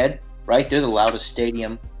Arrowhead, right? They're the loudest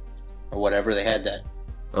stadium or whatever. They had that.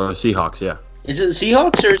 Or the Seahawks, yeah. Is it the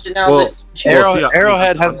Seahawks or is it now Well, the Chiefs?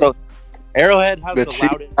 Arrowhead has the The loudest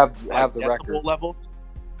Chiefs have the decibel record. level,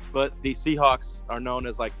 but the Seahawks are known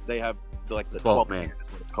as they have the 12 12 man. man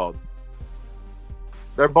is what it's called.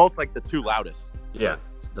 They're both the two loudest. Yeah,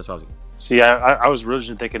 that's what I was see, I was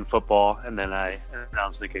originally thinking football, and then I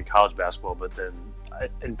was thinking college basketball, but then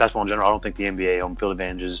in basketball in general, I don't think the NBA home field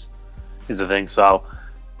advantage is a thing. So,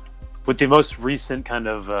 with the most recent kind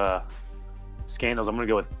of scandals, I'm going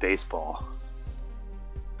to go with baseball.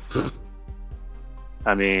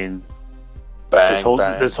 I mean, Bang,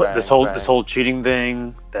 this whole cheating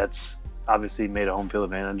thing that's obviously made a home field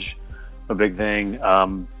advantage a big thing.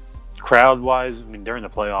 Crowd wise, I mean, during the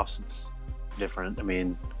playoffs, it's different. I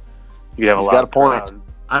mean, you could have He's a lot got a of point. crowd.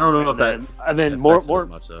 I don't know if that. And then affects it as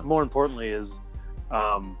much, though. more importantly is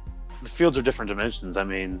the fields are different dimensions. I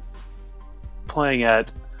mean, playing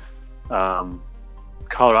at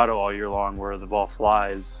Colorado all year long where the ball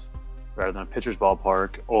flies rather than a pitcher's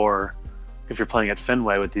ballpark, or if you're playing at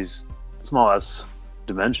Fenway with these small ass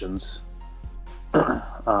dimensions,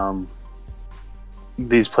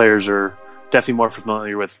 these players are definitely more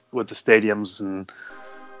familiar with the stadiums, and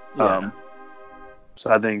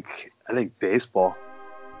so I think baseball.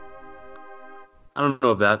 I don't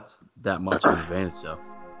know if that's that much of an advantage though,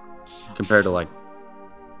 compared to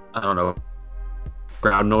I don't know,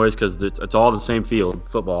 crowd noise, because it's all the same field,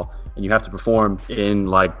 football, and you have to perform in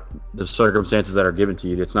the circumstances that are given to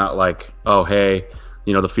you. It's not like, oh hey,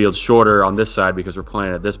 the field's shorter on this side because we're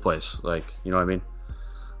playing at this place. You know what I mean?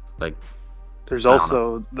 There's I don't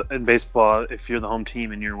also in baseball, if you're the home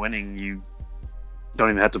team and you're winning, you don't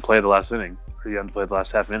even have to play the last inning, or you have to play the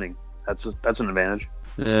last half inning. That's an advantage,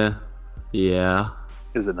 Yeah.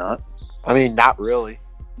 is it not? I mean, not really.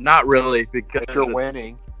 Not really, because If you're it's-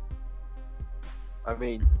 winning, I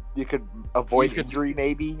mean, you could avoid injury.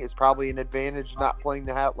 Maybe is probably an advantage not playing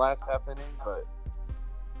the last half inning, but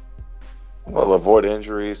Well, avoid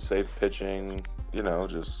injuries, save pitching.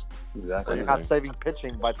 Just Exactly. you're not saving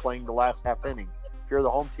pitching by playing the last half inning. If you're the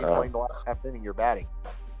home team playing the last half inning, you're batting.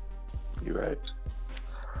 you're right.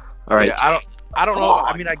 All right. Yeah, I don't know.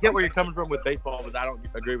 I mean, I get where you're coming from with baseball, but I don't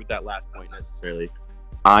agree with that last point necessarily.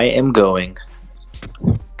 I am going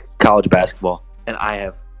college basketball, and I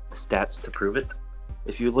have stats to prove it.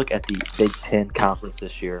 If you look at the Big Ten Conference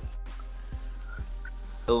this year,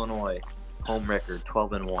 Illinois, home record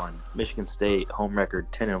 12-1. Michigan State, home record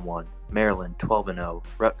 10-1. Maryland, 12-0.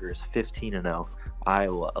 Rutgers, 15-0.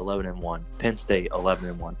 Iowa, 11-1. Penn State,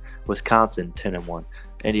 11-1. Wisconsin, 10-1.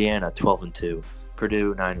 Indiana, 12-2.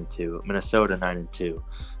 Purdue, 9-2. Minnesota, 9-2.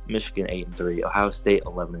 Michigan, 8-3. Ohio State,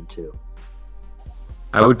 11-2.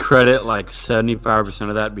 I would credit like 75%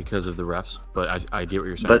 of that because of the refs, but I get what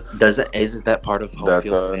you're saying. But isn't that part of home That's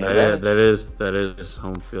field an advantage? That is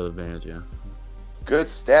home field advantage, yeah. Good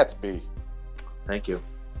stats, B. Thank you.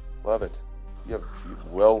 Love it. You have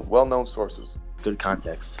well-known sources. Good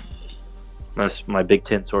context. My Big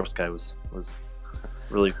Ten source guy was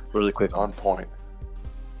really quick On point.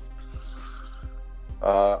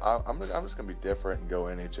 I'm just gonna be different and go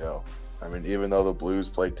NHL. I mean, even though the Blues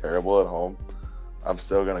play terrible at home, I'm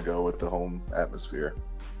still gonna go with the home atmosphere,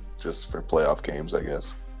 just for playoff games, I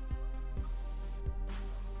guess.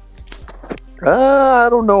 I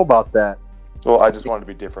don't know about that. Well, I just wanted to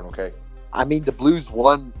be different, okay? I mean, the Blues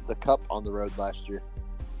won the Cup on the road last year.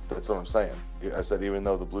 That's what I'm saying. I said even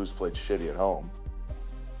though the Blues played shitty at home,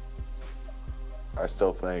 I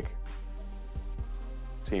still think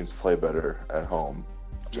teams play better at home,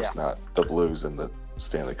 just not the Blues in the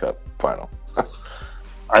Stanley Cup final.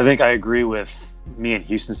 I think I agree with me and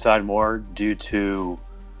Houston's side more due to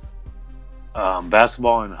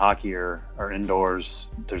basketball and hockey are indoors.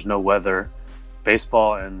 There's no weather.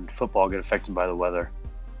 Baseball and football get affected by the weather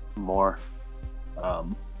more.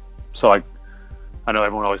 So I know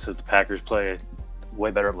everyone always says the Packers play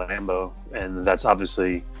way better at Lambeau, and that's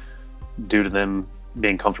obviously due to them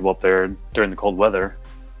being comfortable up there during the cold weather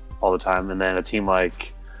all the time. And then a team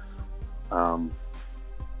like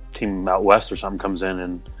team out west or something comes in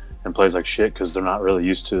and plays like shit because they're not really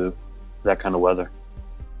used to that kind of weather.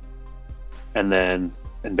 And then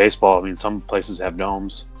in baseball, I mean, some places have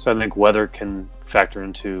domes, so I think weather can factor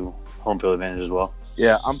into home field advantage as well.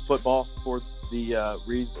 Yeah, I'm football for the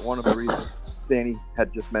reason. One of the reasons Stanny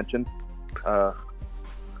had just mentioned.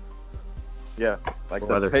 Yeah, like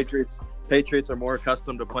the Patriots are more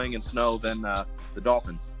accustomed to playing in snow than the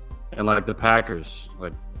Dolphins. And like the Packers,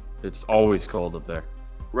 like it's always cold up there.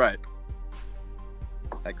 Right.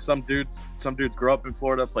 Like some dudes grow up in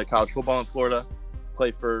Florida, play college football in Florida,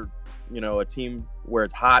 play for a team where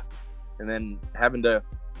it's hot, and then having to,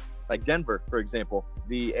 like Denver, for example,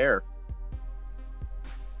 the air.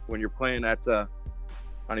 When you're playing at, I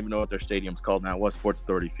don't even know what their stadium's called now. It was Sports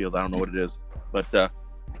Authority Field. I don't know what it is, but I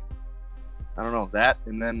don't know that.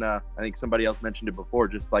 And then I think somebody else mentioned it before,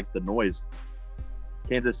 just like the noise.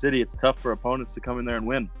 Kansas City, it's tough for opponents to come in there and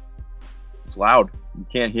win. It's loud. You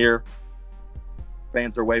can't hear.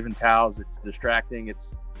 Fans are waving towels. It's distracting.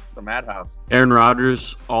 It's the madhouse. Aaron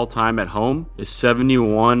Rodgers all time at home is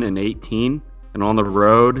 71-18, and on the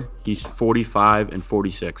road he's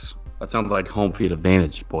 45-46. That sounds like home field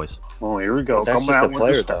advantage, boys. Oh, here we go. That's Come out just with a the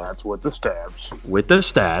player, stats. With the stats. With the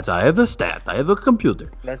stats, I have the stat. I have a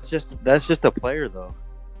computer. That's just a player though.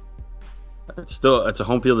 It's a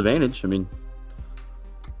home field advantage. I mean,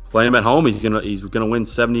 play him at home. He's gonna win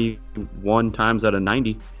 71 times out of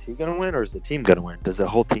 90. Is he gonna win, or is the team gonna win? Does the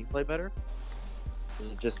whole team play better?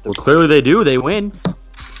 Is it just Well, clearly they do. They win.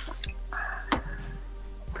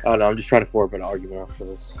 Oh no, I'm just trying to form an argument off for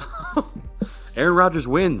this. Aaron Rodgers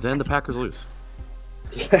wins and the Packers lose.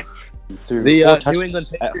 Through The four New touchdowns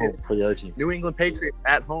England at home Patriots. for the other team. New England Patriots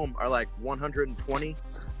at home are like 120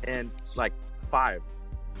 and like 5,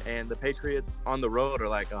 and the Patriots on the road are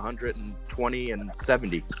like 120 and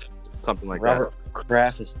 70, something like Robert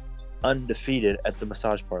Kraft is undefeated at the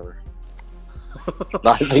massage parlor.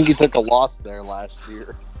 I think he took a loss there last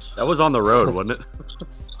year. That was on the road, wasn't it?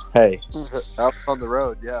 Hey, Out on the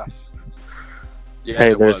road, yeah. Yeah,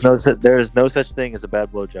 hey, it there's was. no such thing as a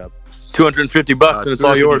bad blowjob. $250 and it's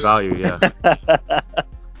all yours. Value, yeah.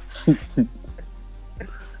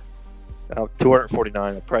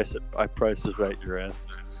 $249. I priced it right, your ass.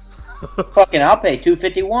 Fucking, I'll pay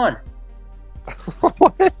 $251.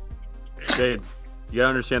 Shades, you gotta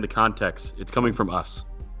understand the context. It's coming from us.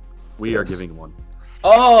 We are giving one.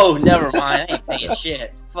 Oh, never mind. I ain't paying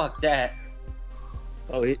shit. Fuck that.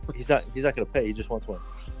 Oh, he's not gonna pay. He just wants one.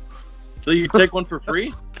 So you take one for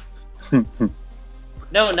free?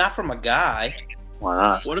 No, not from a guy. Why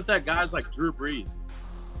not? What if that guy's like Drew Brees?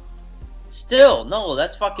 Still, no,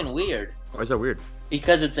 that's fucking weird. Why is that weird?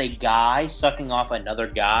 Because it's a guy sucking off another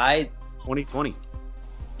guy. 2020.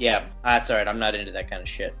 Yeah, that's alright. I'm not into that kind of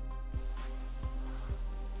shit.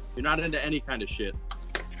 You're not into any kind of shit.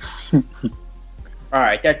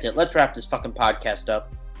 Alright, that's it. Let's wrap this fucking podcast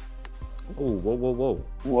up. Oh, whoa.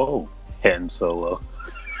 Whoa. Hitting solo.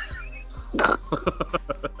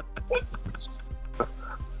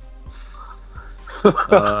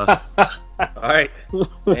 All right,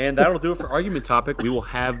 and that'll do it for argument topic. We will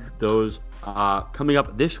have those coming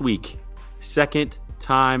up this week. Second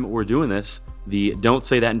time we're doing this, the Don't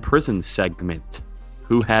Say That in Prison segment.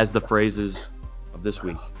 Who has the phrases of this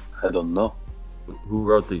week? I don't know. Who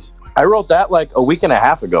wrote these? I wrote that like a week and a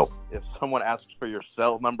half ago. if someone asks for your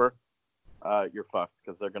cell number, you're fucked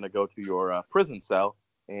because they're going to go to your prison cell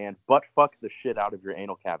and butt fuck the shit out of your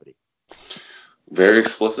anal cavity. Very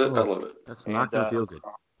explicit. I love it. That's not going to feel good.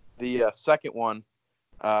 The second one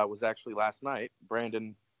was actually last night.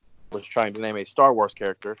 Brandon was trying to name a Star Wars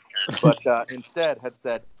character, but instead had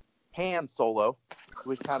said Han Solo.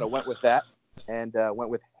 We kind of went with that and went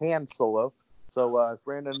with Han Solo. So if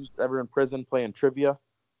Brandon's ever in prison playing trivia,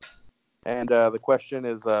 and the question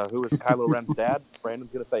is who is Kylo Ren's dad,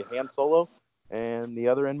 Brandon's going to say Han Solo, and the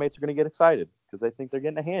other inmates are going to get excited because they think they're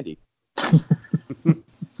getting a handy.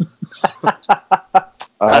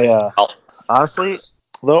 I honestly,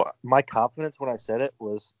 though, my confidence when I said it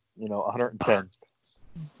was, 110.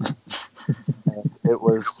 It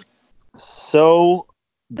was so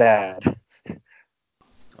bad.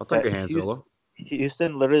 I'll take your hand, Solo.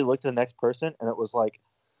 Houston literally looked at the next person, and it was like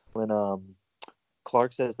when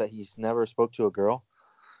Clark says that he's never spoke to a girl,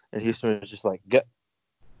 and Houston was just like, "Get."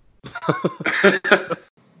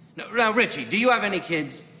 Now, Richie, do you have any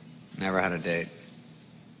kids? Never had a date.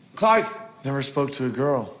 Clark? Never spoke to a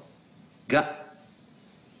girl. Gus?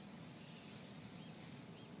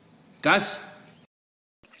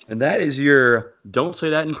 And that is your Don't Say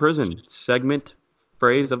That in Prison segment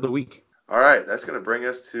phrase of the week. All right, that's going to bring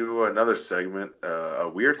us to another segment, a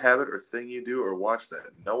weird habit or thing you do or watch that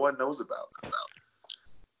no one knows about.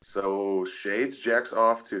 So Shades jacks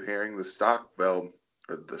off to hearing the stock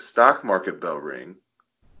market bell ring.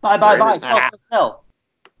 Bye. Sell.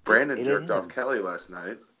 Brandon jerked off Kelly last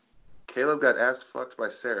night. Caleb got ass fucked by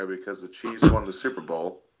Sarah because the Chiefs won the Super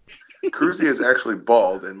Bowl. Cruzy is actually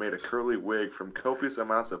bald and made a curly wig from copious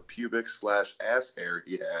amounts of pubic/ass hair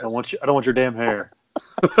he has. I don't want your damn hair.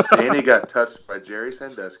 Stanny got touched by Jerry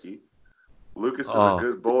Sandusky. Lucas is a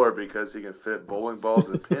good bowler because he can fit bowling balls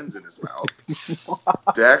and pins in his mouth.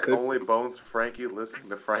 Dak only bones Frankie listening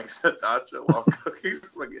to Frank Sinatra while cooking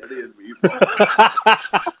spaghetti and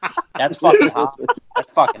meatballs. That's fucking hot.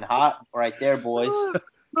 That's fucking hot right there, boys.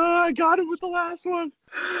 I got him with the last one.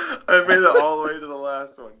 I made it all the way to the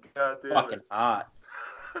last one. God damn fucking it. Hot.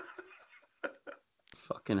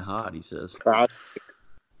 Fucking hot, he says. All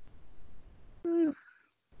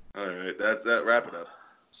right, that's that. Wrap it up.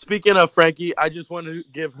 Speaking of Frankie, I just want to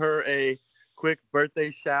give her a quick birthday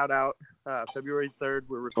shout out. February 3rd,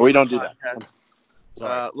 we're recording. We don't do that.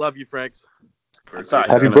 Love you, Franks. I'm sorry.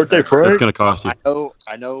 Happy birthday, Frank. That's going to cost you.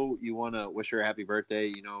 I know you want to wish her a happy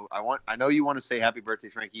birthday. I know you want to say happy birthday,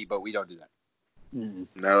 Frankie, but we don't do that.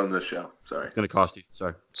 Not on this show. Sorry. It's going to cost you.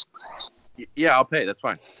 Sorry. Yeah, I'll pay. That's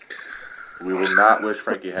fine. We will not wish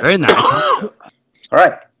Frankie happy Very nice. All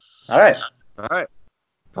right.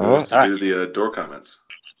 Let's do the door comments.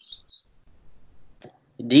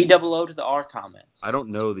 D-double-O to the R comments. I don't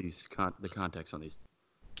know the context on these.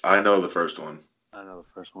 I know the first one. I know the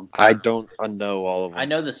first one. I don't know all of them. I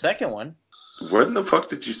know the second one. When the fuck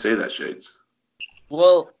did you say that, Shades?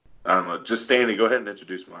 Well, I don't know. Just Stanley, go ahead and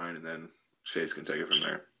introduce mine, and then Shades can take it from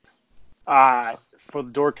there. For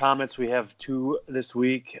the door comments, we have 2 this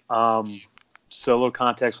week. Solo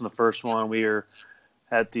context on the first one. We are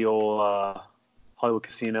at the old Hollywood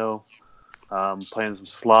Casino, playing some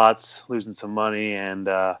slots, losing some money, and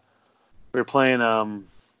we were playing.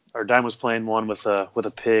 Our dime was playing one with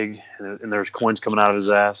a pig, and there's coins coming out of his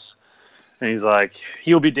ass. And he's like,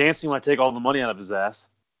 "He'll be dancing when I take all the money out of his ass."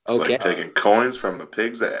 It's like taking coins from a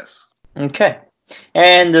pig's ass. Okay.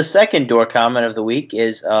 And the second door comment of the week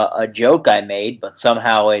is a joke I made, but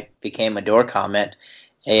somehow it became a door comment.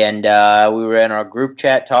 And we were in our group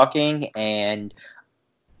chat talking, and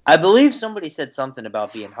I believe somebody said something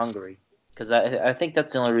about being hungry, because I think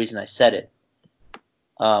that's the only reason I said it.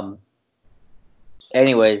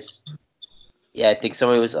 Anyways, yeah, I think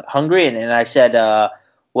somebody was hungry, and I said,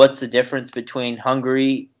 what's the difference between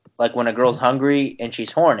hungry, like when a girl's hungry and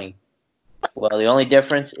she's horny? Well, the only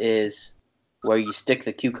difference is where you stick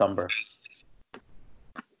the cucumber.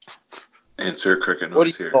 Insert cricket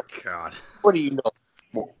noise here. God. What do you know?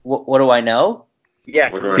 What do I know? Yeah,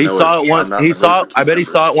 he saw it once. I bet he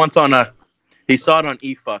saw it once on a. He saw it on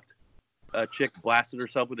E Fucked. A chick blasted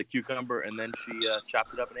herself with a cucumber, and then she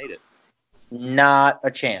chopped it up and ate it. Not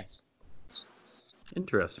a chance.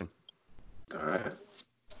 Interesting. All right.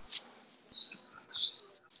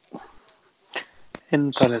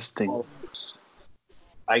 Interesting.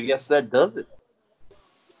 I guess that does it.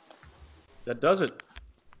 That does it.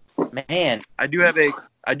 Man, I do have a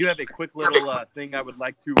quick little thing I would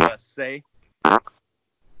like to say.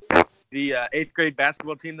 The 8th grade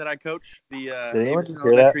basketball team that I coach, the Davidson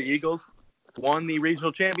Elementary Eagles, won the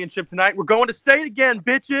regional championship tonight. We're going to state again,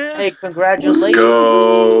 bitches. Hey, congratulations. Let's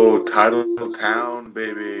go. Title town,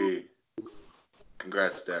 baby.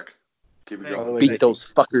 Congrats, Dak. Keep it By the going. way, Beat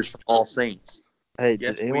those fuckers from All Saints. Hey,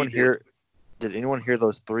 Yes, did anyone we did. hear? Did anyone hear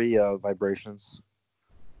those 3 vibrations?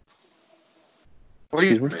 What are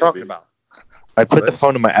you Maybe. talking about? I put the What?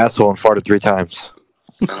 phone in my asshole and farted 3 times.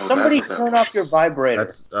 Oh, Somebody that's what that turn off was. your vibrator.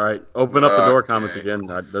 That's all right. Open up the door Okay. comments again.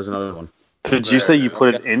 There's another one. Did you say you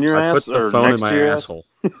put it in your I ass put the or phone in next my to your ass? asshole.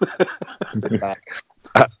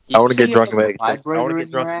 I want to Say get you drunk have and a make a TikTok. I vibrator want to in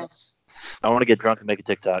get your drunk. ass? I want to get drunk and make a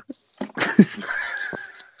TikTok.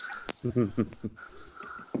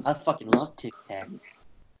 I fucking love Tic Tac.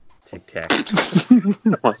 Tic Tac. Oh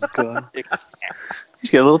my god. He's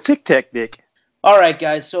got a little tic tac dick. All right,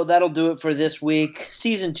 guys. So that'll do it for this week.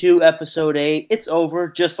 Season 2, Episode 8. It's over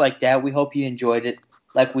just like that. We hope you enjoyed it.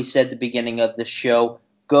 Like we said at the beginning of the show,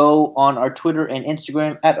 go on our Twitter and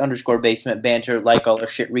Instagram at _basement banter. Like all our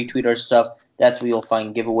shit, retweet our stuff. That's where you'll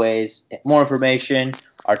find giveaways, more information,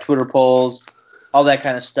 our Twitter polls, all that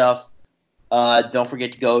kind of stuff. Don't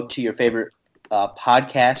forget to go to your favorite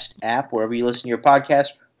podcast app, wherever you listen to your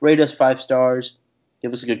podcast. Rate us 5 stars.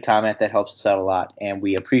 Give us a good comment. That helps us out a lot, and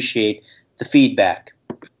we appreciate the feedback.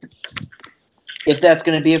 If that's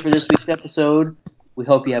going to be it for this week's episode, we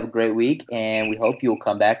hope you have a great week, and we hope you'll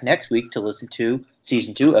come back next week to listen to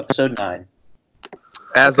Season 2, Episode 9.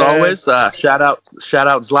 As Okay. always, shout out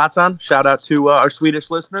Zlatan. Shout out to our Swedish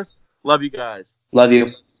listeners. Love you guys. Love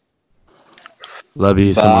you. Love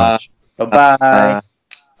you so Bye. much. Bye-bye.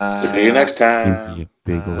 See you next Give me time. a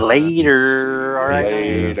big ol' Later. All right.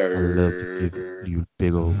 Later. I love to give you a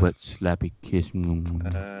big old wet slappy kiss. And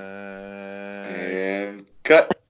cut.